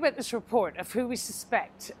an eyewitness report of who we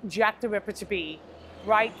suspect Jack the Ripper to be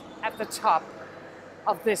right at the top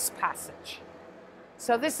of this passage.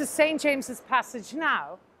 So this is St. James's Passage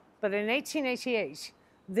now, but in 1888,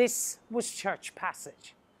 this was Church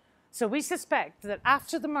Passage. So we suspect that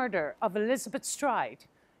after the murder of Elizabeth Stride,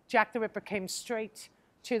 Jack the Ripper came straight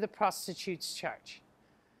to the prostitutes' church,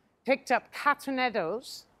 picked up Catherine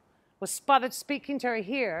Eddowes, was spotted speaking to her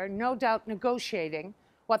here, no doubt negotiating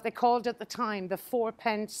what they called at the time the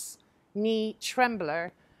fourpence knee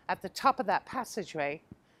trembler at the top of that passageway,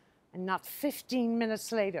 and not 15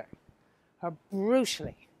 minutes later, her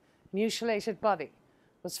brutally mutilated body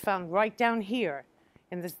was found right down here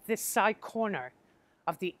in this side corner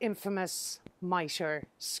of the infamous Mitre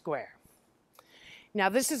Square. Now,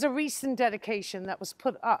 this is a recent dedication that was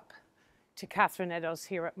put up to Catherine Eddowes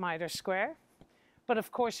here at Mitre Square, but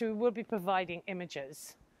of course we will be providing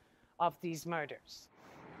images of these murders.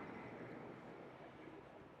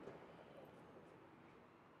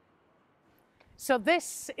 So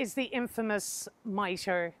this is the infamous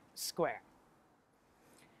Mitre Square.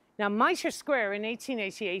 Now, Mitre Square in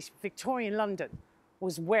 1888, Victorian London,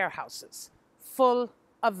 was warehouses full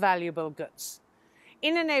of valuable goods.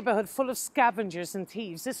 In a neighbourhood full of scavengers and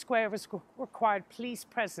thieves, this square required police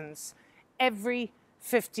presence every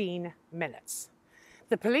 15 minutes.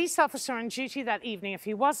 The police officer on duty that evening, if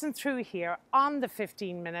he wasn't through here on the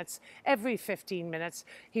 15 minutes, every 15 minutes,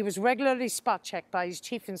 he was regularly spot checked by his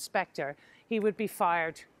chief inspector. He would be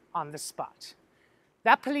fired on the spot.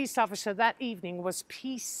 That police officer that evening was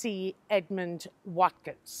PC Edmund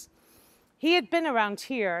Watkins. He had been around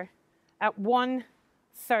here at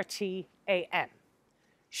 1:30 a.m.,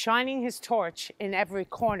 shining his torch in every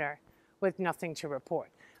corner with nothing to report.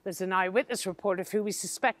 There's an eyewitness report of who we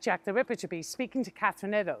suspect Jack the Ripper to be, speaking to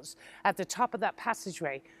Catherine Eddowes at the top of that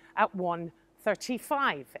passageway at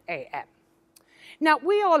 1:35 a.m. Now,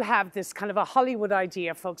 we all have this kind of a Hollywood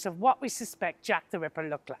idea, folks, of what we suspect Jack the Ripper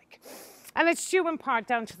looked like. And it's due in part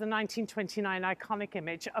down to the 1929 iconic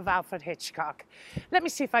image of Alfred Hitchcock. Let me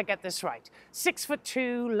see if I get this right.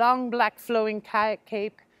 6'2", long black flowing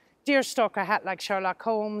cape, deerstalker hat like Sherlock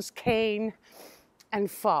Holmes, cane, and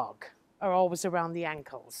fog are always around the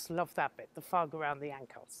ankles. Love that bit, the fog around the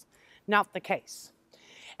ankles. Not the case.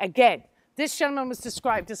 Again, this gentleman was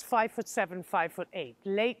described as 5'7", 5'8",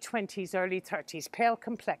 late 20s, early 30s, pale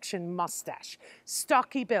complexion, mustache,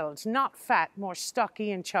 stocky build, not fat, more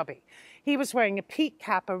stocky and chubby. He was wearing a peak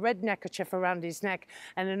cap, a red neckerchief around his neck,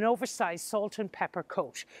 and an oversized salt and pepper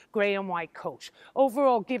coat, grey and white coat,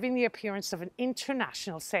 overall giving the appearance of an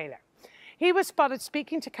international sailor. He was spotted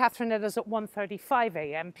speaking to Catherine Eddowes at 1:35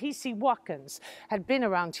 a.m. PC Watkins had been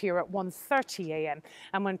around here at 1:30 a.m.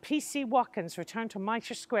 And when PC Watkins returned to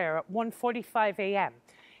Mitre Square at 1:45 a.m.,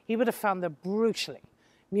 he would have found the brutally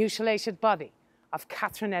mutilated body of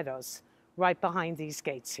Catherine Eddowes right behind these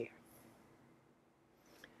gates here.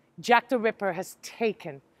 Jack the Ripper has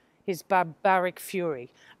taken his barbaric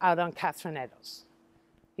fury out on Catherine Eddowes.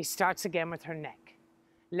 He starts again with her neck,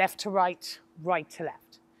 left to right, right to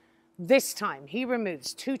left. This time, he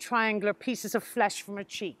removes 2 triangular pieces of flesh from her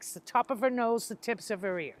cheeks, the top of her nose, the tips of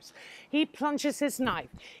her ears. He plunges his knife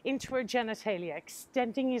into her genitalia,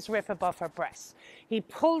 extending his rip above her breasts. He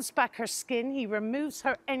pulls back her skin, he removes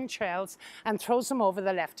her entrails and throws them over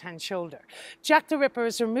the left-hand shoulder. Jack the Ripper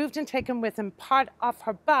is removed and taken with him part of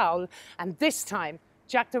her bowel, and this time,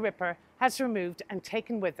 Jack the Ripper has removed and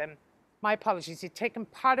taken with him, my apologies, he's taken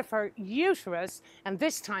part of her uterus, and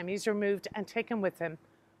this time he's removed and taken with him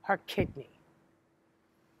her kidney.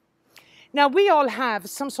 Now, we all have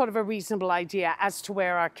some sort of a reasonable idea as to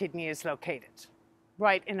where our kidney is located,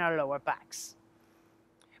 right in our lower backs.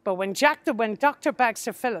 But when Dr.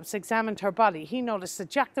 Baxter Phillips examined her body, he noticed that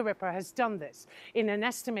Jack the Ripper has done this in an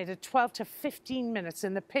estimated 12 to 15 minutes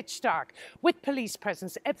in the pitch dark, with police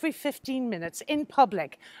presence every 15 minutes in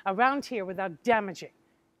public around here without damaging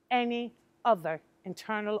any other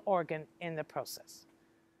internal organ in the process.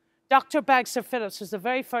 Dr. Baxter Phillips was the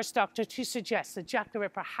very first doctor to suggest that Jack the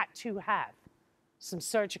Ripper had to have some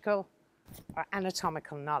surgical or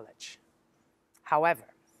anatomical knowledge. However,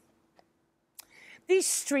 These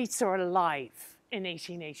streets are alive in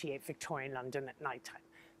 1888 Victorian London at night time.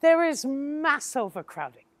 There is mass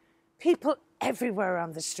overcrowding, people everywhere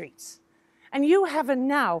on the streets. And you have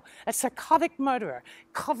now a psychotic murderer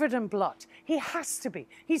covered in blood. He has to be.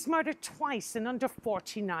 He's murdered twice in under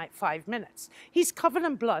 5 minutes. He's covered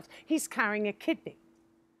in blood. He's carrying a kidney.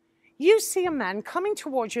 You see a man coming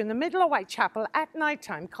towards you in the middle of Whitechapel at night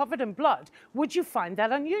time covered in blood. Would you find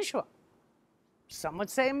that unusual? Some would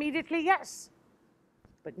say immediately yes,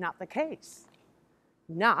 but not the case.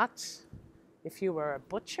 Not if you were a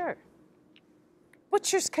butcher.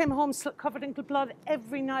 Butchers came home covered in blood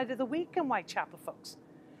every night of the week in Whitechapel, folks.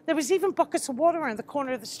 There was even buckets of water around the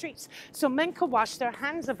corner of the streets so men could wash their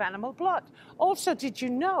hands of animal blood. Also, did you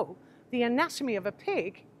know the anatomy of a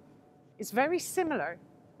pig is very similar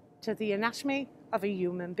to the anatomy of a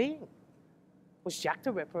human being? Was Jack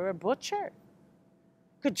the Ripper a butcher?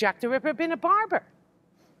 Could Jack the Ripper have been a barber?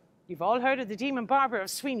 You've all heard of the demon barber of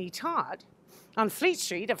Sweeney Todd on Fleet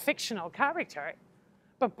Street, a fictional character.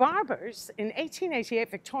 But barbers in 1888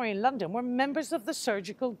 Victorian London were members of the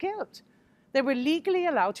Surgical Guild. They were legally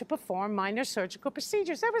allowed to perform minor surgical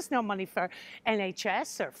procedures. There was no money for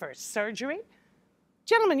NHS or for surgery.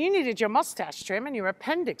 Gentlemen, you needed your mustache trim and your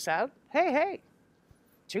appendix out. Hey, hey,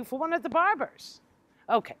 2 for 1 at the barbers.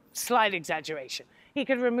 Okay, slight exaggeration. He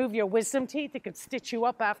could remove your wisdom teeth. He could stitch you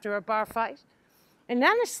up after a bar fight. An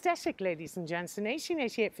anaesthetic, ladies and gents, in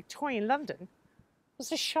 1888 Victorian London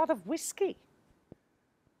was a shot of whiskey.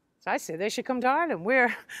 So I say they should come to Ireland.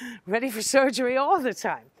 We're ready for surgery all the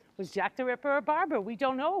time. Was Jack the Ripper a barber? We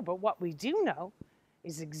don't know, but what we do know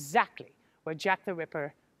is exactly where Jack the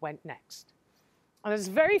Ripper went next. And there's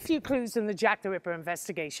very few clues in the Jack the Ripper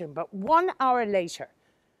investigation, but 1 hour later,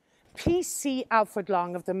 PC Alfred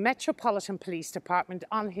Long of the Metropolitan Police Department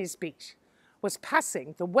on his beat was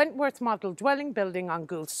passing the Wentworth Model dwelling building on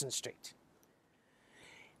Goulston Street.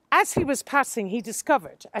 As he was passing, he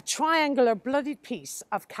discovered a triangular bloodied piece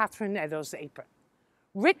of Catherine Eddowes' apron.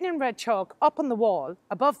 Written in red chalk up on the wall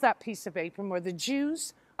above that piece of apron were "The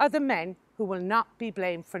Jews are the men who will not be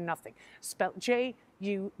blamed for nothing," spelt J-U-W-E-S.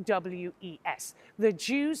 The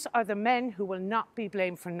Jews are the men who will not be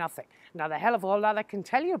blamed for nothing. Not a hell of a lot I can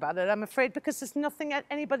tell you about it, I'm afraid, because there's nothing that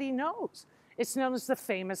anybody knows. It's known as the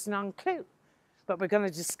famous non-clue. But we're going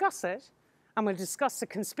to discuss it, and we'll discuss the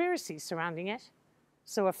conspiracy surrounding it.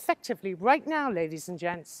 So effectively, right now, ladies and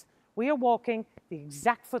gents, we are walking the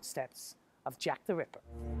exact footsteps of Jack the Ripper.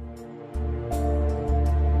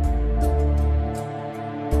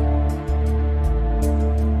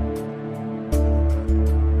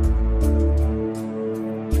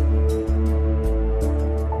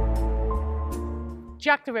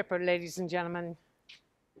 Jack the Ripper, ladies and gentlemen,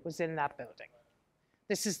 was in that building.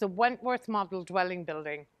 This is the Wentworth Model dwelling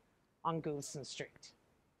building on Goulston Street.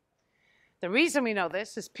 The reason we know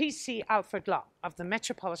this is PC Alfred Long of the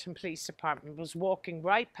Metropolitan Police Department was walking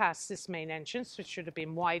right past this main entrance, which should have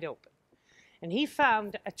been wide open. And he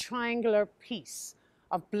found a triangular piece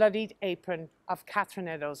of bloodied apron of Catherine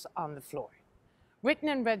Eddowes on the floor. Written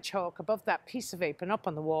in red chalk above that piece of apron up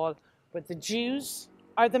on the wall were "The Jews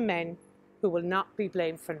are the men who will not be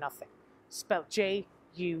blamed for nothing," spelt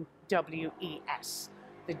J-U-W-E-S.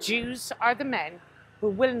 The Jews are the men who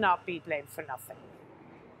will not be blamed for nothing.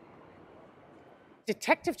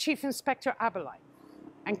 Detective Chief Inspector Aberline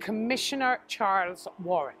and Commissioner Charles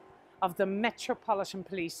Warren of the Metropolitan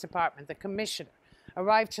Police Department, the Commissioner,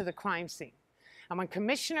 arrived to the crime scene. And when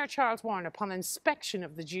Commissioner Charles Warren, upon inspection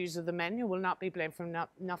of "The Jews are the men who will not be blamed for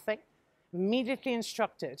nothing," immediately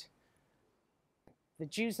instructed "The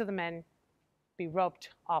Jews are the men be rubbed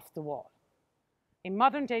off the wall." In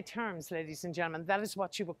modern day terms, ladies and gentlemen, that is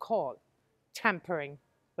what you would call tampering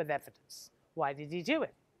with evidence. Why did he do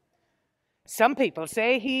it? Some people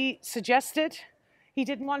say he suggested he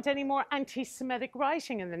didn't want any more anti-Semitic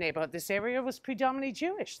writing in the neighborhood. This area was predominantly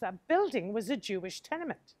Jewish. That building was a Jewish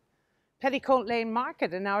tenement. Petticoat Lane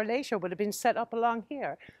Market an hour later would have been set up along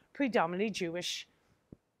here, predominantly Jewish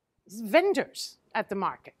vendors at the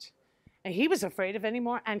market. And he was afraid of any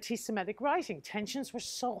more anti-Semitic writing. Tensions were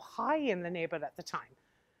so high in the neighborhood at the time.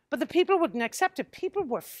 But the people wouldn't accept it. People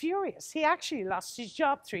were furious. He actually lost his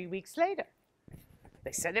job 3 weeks later.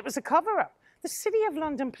 They said it was a cover-up. The City of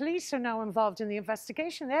London police are now involved in the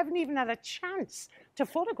investigation. They haven't even had a chance to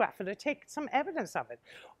photograph it or take some evidence of it.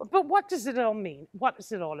 But what does it all mean? What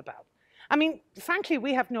is it all about? I mean, frankly,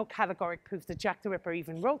 we have no categoric proof that Jack the Ripper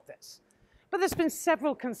even wrote this. But there's been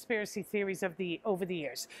several conspiracy theories over the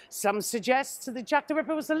years. Some suggest that Jack the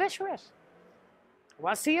Ripper was illiterate.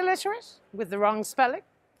 Was he illiterate with the wrong spelling?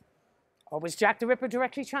 Or was Jack the Ripper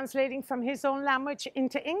directly translating from his own language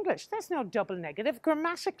into English? There's no double negative.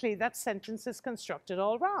 Grammatically, that sentence is constructed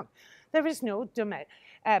all wrong. There is no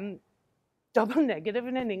double negative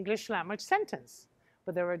in an English language sentence.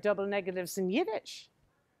 But there are double negatives in Yiddish.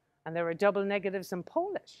 And there are double negatives in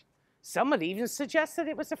Polish. Some would even suggest that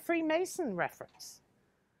it was a Freemason reference.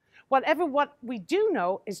 What we do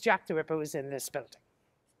know is Jack the Ripper was in this building.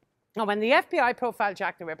 Now, when the FBI profiled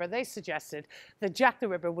Jack the Ripper, they suggested that Jack the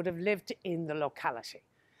Ripper would have lived in the locality.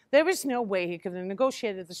 There was no way he could have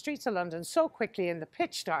negotiated the streets of London so quickly in the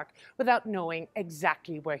pitch dark without knowing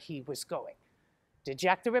exactly where he was going. Did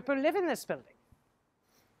Jack the Ripper live in this building?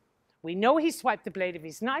 We know he swiped the blade of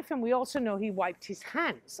his knife, and we also know he wiped his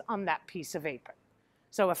hands on that piece of apron.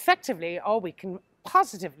 So effectively, all we can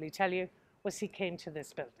positively tell you was he came to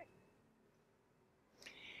this building.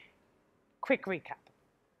 Quick recap.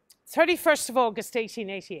 31st of August,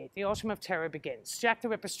 1888, the Autumn of Terror begins. Jack the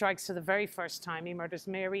Ripper strikes for the very first time. He murders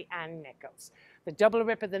Mary Ann Nichols. The double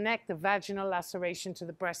rip of the neck, the vaginal laceration to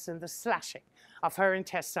the breast, and the slashing of her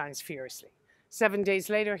intestines furiously. 7 days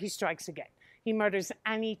later, he strikes again. He murders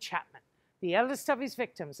Annie Chapman, the eldest of his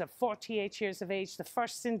victims, of 48 years of age, the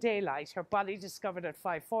first in daylight, her body discovered at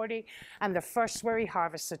 5:40, and the first where he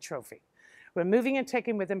harvests a trophy. Removing and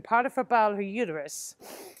taking with him part of her bowel, her uterus,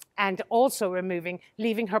 and also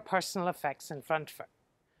leaving her personal effects in front of her.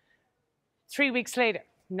 3 weeks later,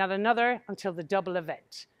 not another until the double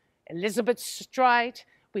event. Elizabeth's stride,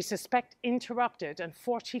 we suspect, interrupted, and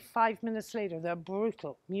 45 minutes later, the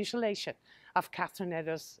brutal mutilation of Catherine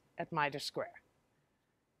Eddowes at Mitre Square.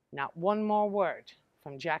 Not one more word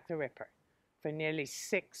from Jack the Ripper for nearly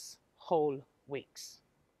 6 whole weeks.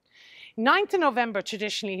 9th of November,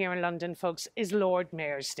 traditionally here in London, folks, is Lord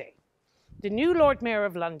Mayor's Day. The new Lord Mayor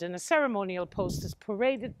of London, a ceremonial post, is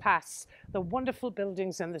paraded past the wonderful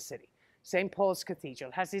buildings in the city. St. Paul's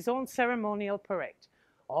Cathedral has his own ceremonial parade.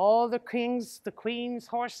 All the kings, the queens,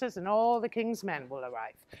 horses, and all the king's men will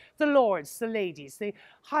arrive. The lords, the ladies, the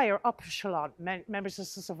higher upper echelon members of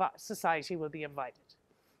society will be invited.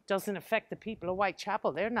 Doesn't affect the people of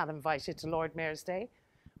Whitechapel. They're not invited to Lord Mayor's Day,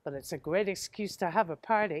 but it's a great excuse to have a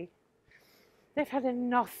party. They've had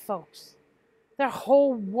enough, folks. Their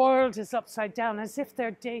whole world is upside down, as if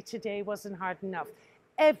their day-to-day wasn't hard enough.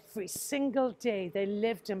 Every single day they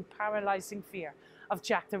lived in paralyzing fear of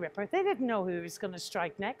Jack the Ripper. They didn't know who he was going to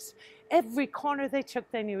strike next. Every corner they took,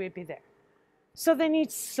 they knew he'd be there. So they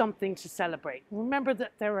need something to celebrate. Remember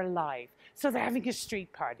that they're alive. So they're having a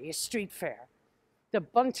street party, a street fair. The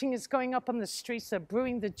bunting is going up on the streets. They're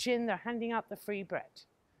brewing the gin. They're handing out the free bread.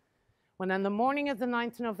 When on the morning of the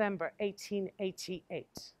 9th of November, 1888,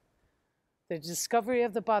 the discovery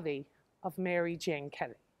of the body of Mary Jane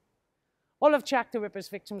Kelly. All of Jack the Ripper's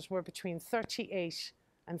victims were between 38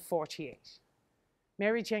 and 48.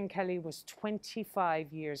 Mary Jane Kelly was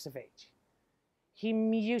 25 years of age. He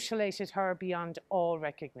mutilated her beyond all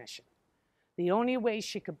recognition. The only way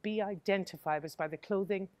she could be identified was by the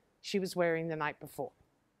clothing she was wearing the night before.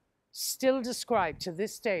 Still described to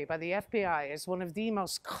this day by the FBI as one of the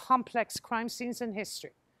most complex crime scenes in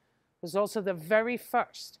history, was also the very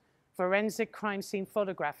first forensic crime scene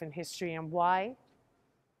photograph in history. And why?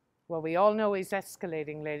 Well, we all know he's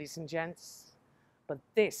escalating, ladies and gents, but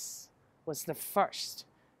this was the first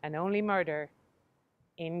and only murder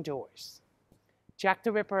indoors. Jack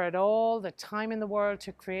the Ripper had all the time in the world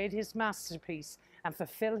to create his masterpiece and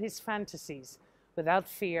fulfill his fantasies without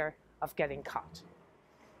fear of getting caught.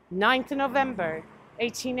 9th of November,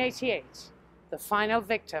 1888, the final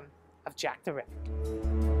victim of Jack the Ripper.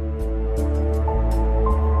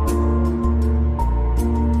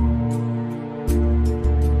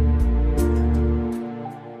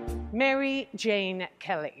 Mary Jane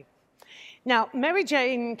Kelly. Now, Mary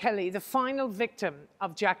Jane Kelly, the final victim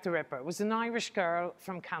of Jack the Ripper, was an Irish girl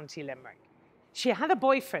from County Limerick. She had a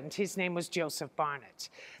boyfriend. His name was Joseph Barnett.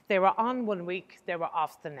 They were on one week, they were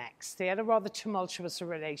off the next. They had a rather tumultuous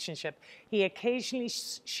relationship. He occasionally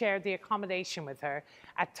shared the accommodation with her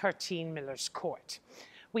at 13 Miller's Court.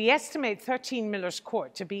 We estimate 13 Miller's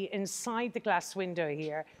Court to be inside the glass window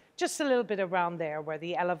here, just a little bit around there where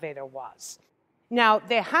the elevator was. Now,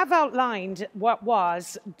 they have outlined what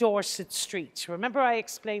was Dorset Street. Remember I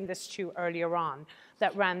explained this to you earlier on,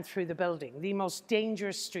 that ran through the building, the most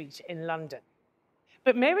dangerous street in London.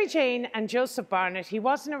 But Mary Jane and Joseph Barnett, he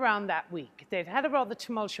wasn't around that week. They'd had a rather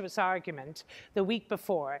tumultuous argument the week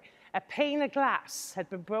before. A pane of glass had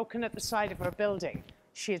been broken at the side of her building.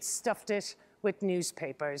 She had stuffed it with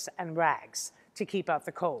newspapers and rags to keep out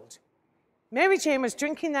the cold. Mary Jane was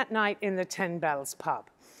drinking that night in the 10 Bells pub.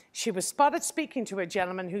 She was spotted speaking to a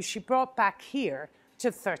gentleman who she brought back here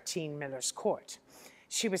to 13 Miller's Court.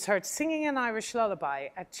 She was heard singing an Irish lullaby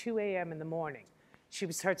at 2 a.m. in the morning. She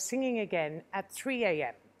was heard singing again at 3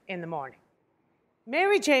 a.m. in the morning.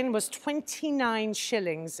 Mary Jane was 29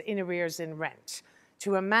 shillings in arrears in rent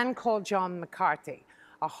to a man called John McCarthy,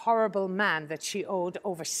 a horrible man that she owed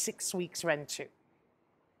over 6 weeks' rent to.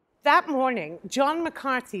 That morning, John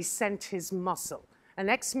McCarthy sent his muscle, an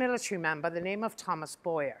ex-military man by the name of Thomas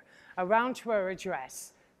Boyer, around to her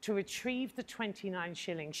address to retrieve the 29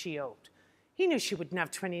 shillings she owed. He knew she wouldn't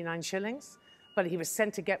have 29 shillings, but he was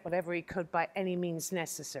sent to get whatever he could by any means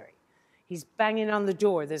necessary. He's banging on the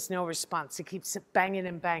door. There's no response. He keeps banging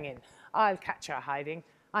and banging. I'll catch her hiding.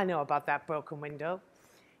 I know about that broken window.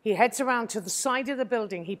 He heads around to the side of the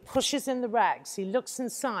building. He pushes in the rags. He looks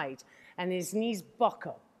inside, and his knees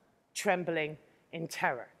buckle, trembling in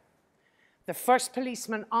terror. The first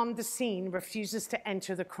policeman on the scene refuses to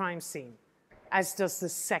enter the crime scene, as does the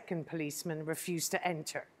second policeman refuse to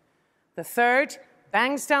enter. The third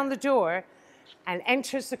bangs down the door and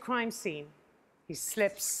enters the crime scene. He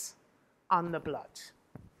slips on the blood.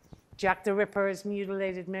 Jack the Ripper has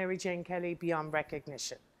mutilated Mary Jane Kelly beyond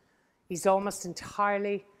recognition. He's almost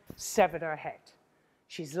entirely severed her head.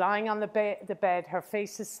 She's lying on the bed, her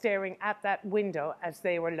face is staring at that window as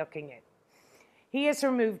they were looking in. He has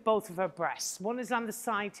removed both of her breasts. One is on the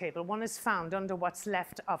side table, one is found under what's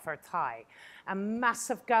left of her thigh. A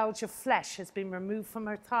massive gouge of flesh has been removed from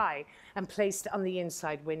her thigh and placed on the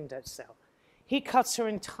inside windowsill. He cuts her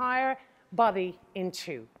entire body in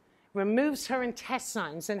two, removes her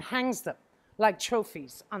intestines and hangs them like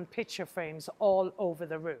trophies on picture frames all over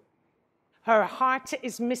the room. Her heart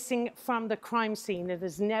is missing from the crime scene. It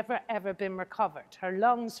has never, ever been recovered. Her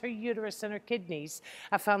lungs, her uterus, and her kidneys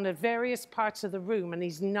are found at various parts of the room, and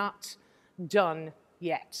he's not done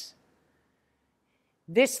yet.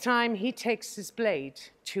 This time, he takes his blade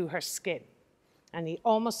to her skin, and he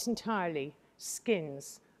almost entirely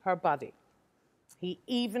skins her body. He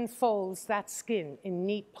even folds that skin in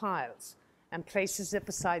neat piles and places it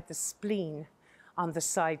beside the spleen on the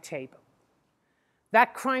side table.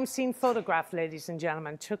 That crime scene photograph, ladies and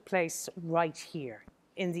gentlemen, took place right here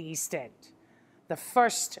in the East End. The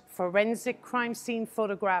first forensic crime scene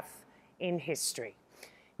photograph in history.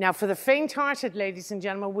 Now, for the faint-hearted, ladies and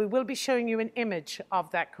gentlemen, we will be showing you an image of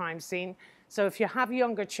that crime scene. So if you have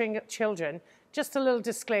younger children, just a little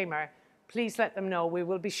disclaimer, please let them know we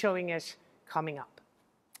will be showing it coming up.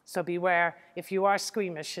 So beware, if you are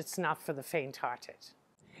squeamish, it's not for the faint-hearted.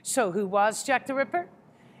 So who was Jack the Ripper?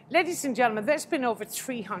 Ladies and gentlemen, there's been over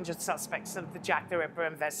 300 suspects of the Jack the Ripper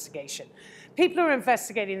investigation. People are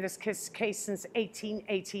investigating this case since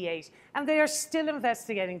 1888, and they are still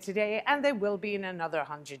investigating today, and they will be in another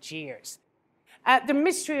 100 years. The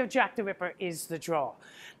mystery of Jack the Ripper is the draw.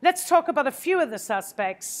 Let's talk about a few of the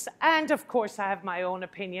suspects, and of course I have my own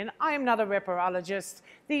opinion. I am not a ripperologist.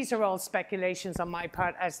 These are all speculations on my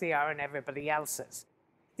part, as they are on everybody else's.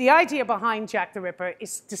 The idea behind Jack the Ripper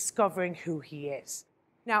is discovering who he is.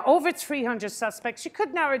 Now, over 300 suspects, you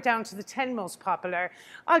could narrow it down to the 10 most popular.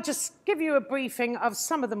 I'll just give you a briefing of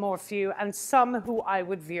some of the more few and some who I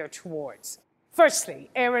would veer towards.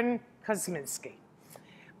 Firstly, Aaron Kosminski.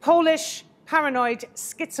 Polish, paranoid,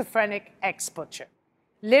 schizophrenic ex-butcher.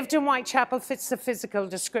 Lived in Whitechapel, fits the physical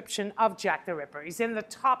description of Jack the Ripper. He's in the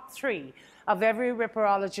top 3 of every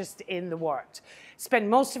ripperologist in the world. Spent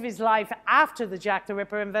most of his life after the Jack the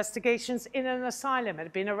Ripper investigations in an asylum and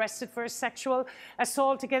had been arrested for a sexual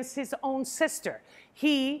assault against his own sister.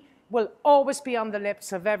 He will always be on the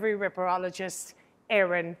lips of every ripperologist,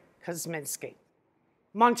 Aaron Kosminski.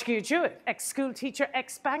 Montague Jewett, ex-school teacher,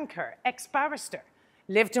 ex-banker, ex-barrister.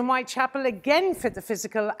 Lived in Whitechapel, again fit the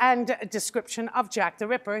physical and description of Jack the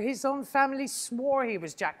Ripper. His own family swore he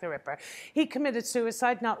was Jack the Ripper. He committed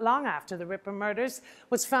suicide not long after the Ripper murders,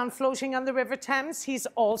 was found floating on the River Thames. He's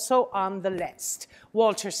also on the list.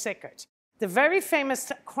 Walter Sickert. The very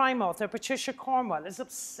famous crime author, Patricia Cornwell, is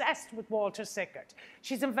obsessed with Walter Sickert.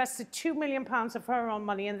 She's invested £2 million of her own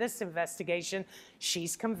money in this investigation.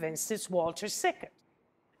 She's convinced it's Walter Sickert.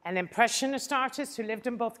 An impressionist artist who lived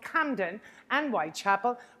in both Camden and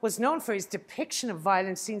Whitechapel, was known for his depiction of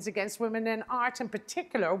violent scenes against women in art, in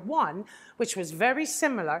particular one which was very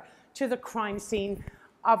similar to the crime scene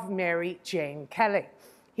of Mary Jane Kelly.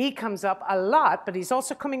 He comes up a lot, but he's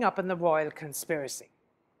also coming up in the royal conspiracy.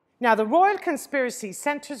 Now, the royal conspiracy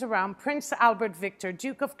centres around Prince Albert Victor,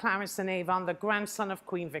 Duke of Clarence and Avon, the grandson of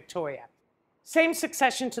Queen Victoria. Same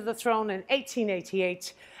succession to the throne in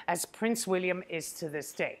 1888 as Prince William is to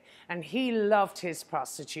this day. And he loved his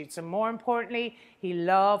prostitutes, and more importantly, he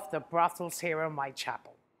loved the brothels here in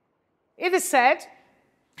Whitechapel. It is said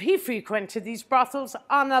He frequented these brothels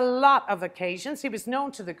on a lot of occasions. He was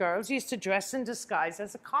known to the girls. He used to dress in disguise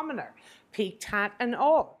as a commoner, peaked hat and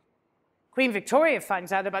all. Queen Victoria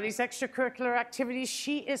finds out about his extracurricular activities.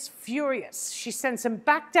 She is furious. She sends him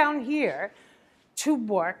back down here to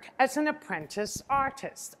work as an apprentice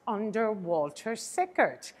artist under Walter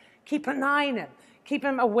Sickert. Keep an eye on him. Keep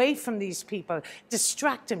him away from these people.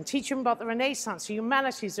 Distract him. Teach him about the Renaissance, the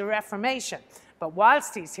humanities, the Reformation. But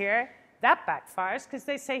whilst he's here, that backfires because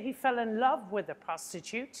they say he fell in love with a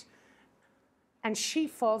prostitute and she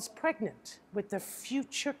falls pregnant with the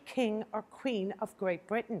future king or queen of Great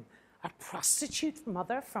Britain. A prostitute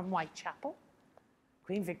mother from Whitechapel?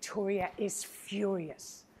 Queen Victoria is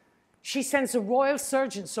furious. She sends a royal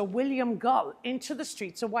surgeon, Sir William Gull, into the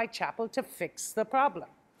streets of Whitechapel to fix the problem.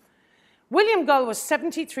 William Gull was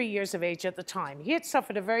 73 years of age at the time. He had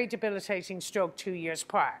suffered a very debilitating stroke 2 years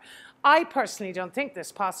prior. I personally don't think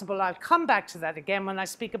this possible. I'll come back to that again when I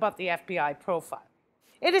speak about the FBI profile.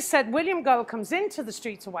 It is said William Gull comes into the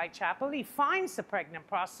streets of Whitechapel, he finds the pregnant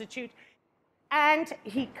prostitute, and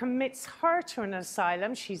he commits her to an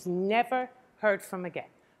asylum she's never heard from again,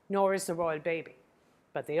 nor is the royal baby.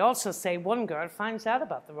 But they also say one girl finds out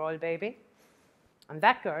about the royal baby, and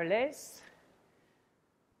that girl is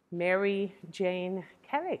Mary Jane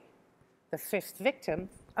Kelly, the 5th victim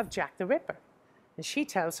of Jack the Ripper. And she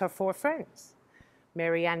tells her 4 friends,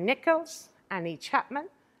 Mary Ann Nichols, Annie Chapman,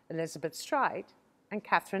 Elizabeth Stride, and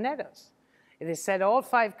Catherine Eddowes. It is said all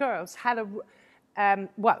 5 girls had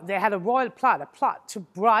they had a royal plot, to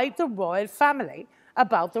bribe the royal family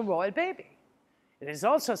about the royal baby. It is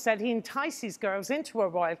also said he enticed these girls into a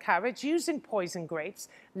royal carriage using poison grapes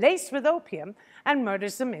laced with opium and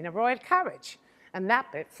murders them in a royal carriage. And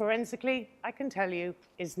that bit, forensically, I can tell you,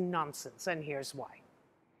 is nonsense, and here's why.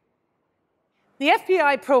 The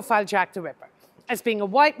FBI profiled Jack the Ripper as being a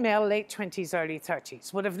white male, late 20s, early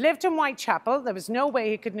 30s. Would have lived in Whitechapel. There was no way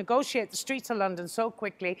he could negotiate the streets of London so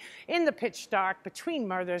quickly in the pitch dark between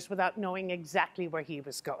murders without knowing exactly where he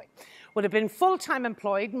was going. Would have been full-time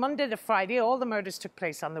employed Monday to Friday. All the murders took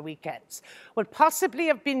place on the weekends. Would possibly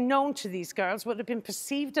have been known to these girls. Would have been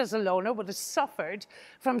perceived as a loner. Would have suffered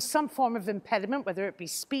from some form of impediment, whether it be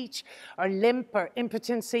speech or limp or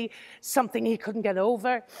impotency, something he couldn't get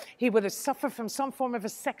over. He would have suffered from some form of a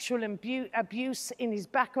sexual abuse in his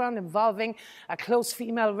background involving a close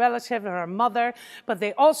female relative or a mother. But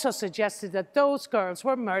they also suggested that those girls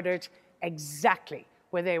were murdered exactly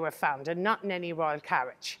where they were found and not in any royal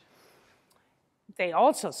carriage. They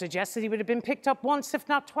also suggested he would have been picked up once, if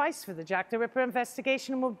not twice, for the Jack the Ripper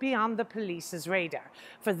investigation and would be on the police's radar.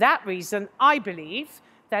 For that reason, I believe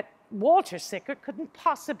that Walter Sickert couldn't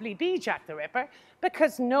possibly be Jack the Ripper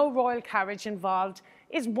because no royal carriage involved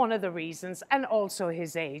is one of the reasons, and also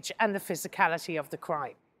his age and the physicality of the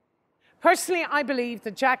crime. Personally, I believe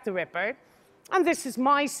that Jack the Ripper, and this is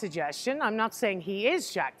my suggestion, I'm not saying he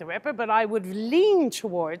is Jack the Ripper, but I would lean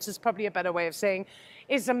towards, is probably a better way of saying,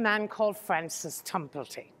 is a man called Francis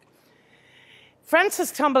Tumblety.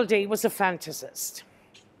 Francis Tumblety was a fantasist.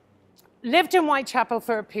 Lived in Whitechapel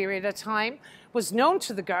for a period of time, was known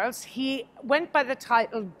to the girls. He went by the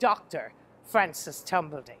title Dr. Francis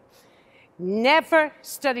Tumblety. Never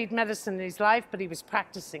studied medicine in his life, but he was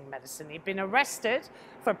practicing medicine. He'd been arrested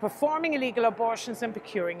for performing illegal abortions and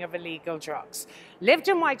procuring of illegal drugs. Lived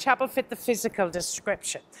in Whitechapel, fit the physical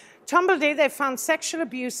description. Tumblety, they found sexual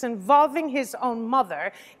abuse involving his own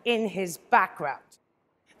mother in his background.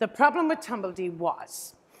 The problem with Tumblety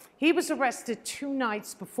was he was arrested 2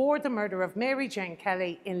 nights before the murder of Mary Jane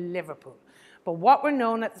Kelly in Liverpool, but what were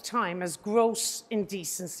known at the time as gross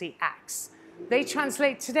indecency acts. They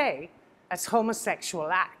translate today as homosexual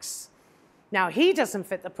acts. Now, he doesn't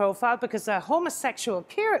fit the profile because a homosexual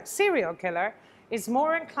serial killer is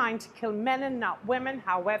more inclined to kill men and not women.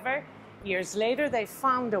 However, years later, they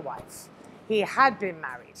found a wife. He had been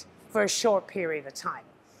married for a short period of time.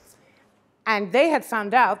 And they had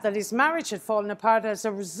found out that his marriage had fallen apart as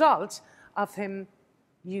a result of him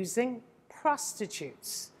using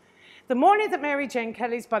prostitutes. The morning that Mary Jane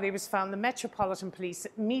Kelly's body was found, the Metropolitan Police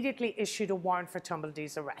immediately issued a warrant for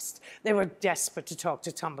Tumblety's arrest. They were desperate to talk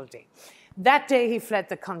to Tumblety. That day, he fled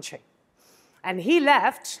the country. And he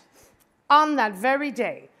left on that very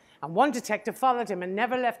day. And one detective followed him and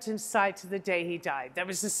never left his side to the day he died. There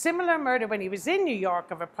was a similar murder when he was in New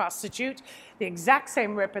York of a prostitute, the exact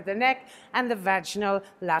same rip of the neck and the vaginal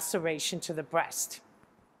laceration to the breast.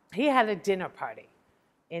 He had a dinner party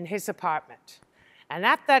in his apartment. And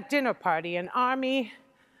at that dinner party, an army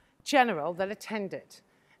general that attended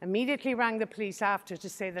immediately rang the police after to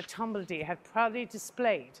say that Tumblety had proudly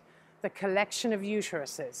displayed the collection of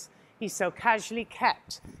uteruses he so casually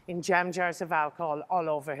kept in jam jars of alcohol all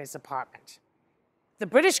over his apartment. The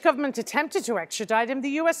British government attempted to extradite him.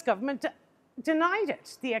 The US government denied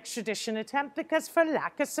it, the extradition attempt, because for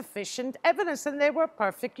lack of sufficient evidence, and they were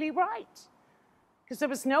perfectly right. Because there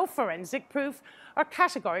was no forensic proof or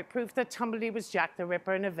categoric proof that Tumblety was Jack the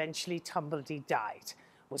Ripper, and eventually Tumblety died.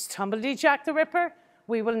 Was Tumblety Jack the Ripper?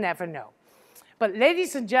 We will never know. But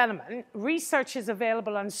ladies and gentlemen, research is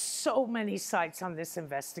available on so many sites on this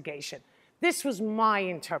investigation. This was my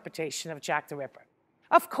interpretation of Jack the Ripper.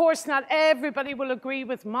 Of course, not everybody will agree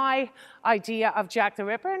with my idea of Jack the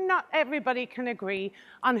Ripper, and not everybody can agree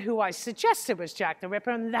on who I suggested was Jack the Ripper,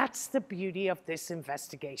 and that's the beauty of this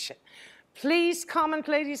investigation. Please comment,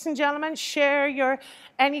 ladies and gentlemen, share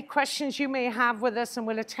any questions you may have with us, and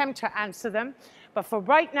we'll attempt to answer them. But for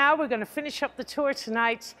right now, we're going to finish up the tour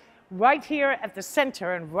tonight right here at the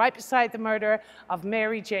center and right beside the murder of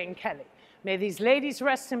Mary Jane Kelly. May these ladies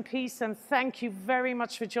rest in peace, and thank you very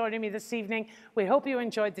much for joining me this evening. We hope you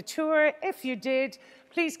enjoyed the tour. If you did,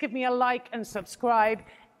 please give me a like and subscribe.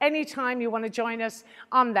 Anytime you want to join us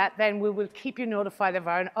on that, then we will keep you notified of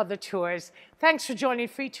our other tours. Thanks for joining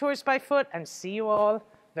Free Tours by Foot, and see you all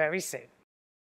very soon.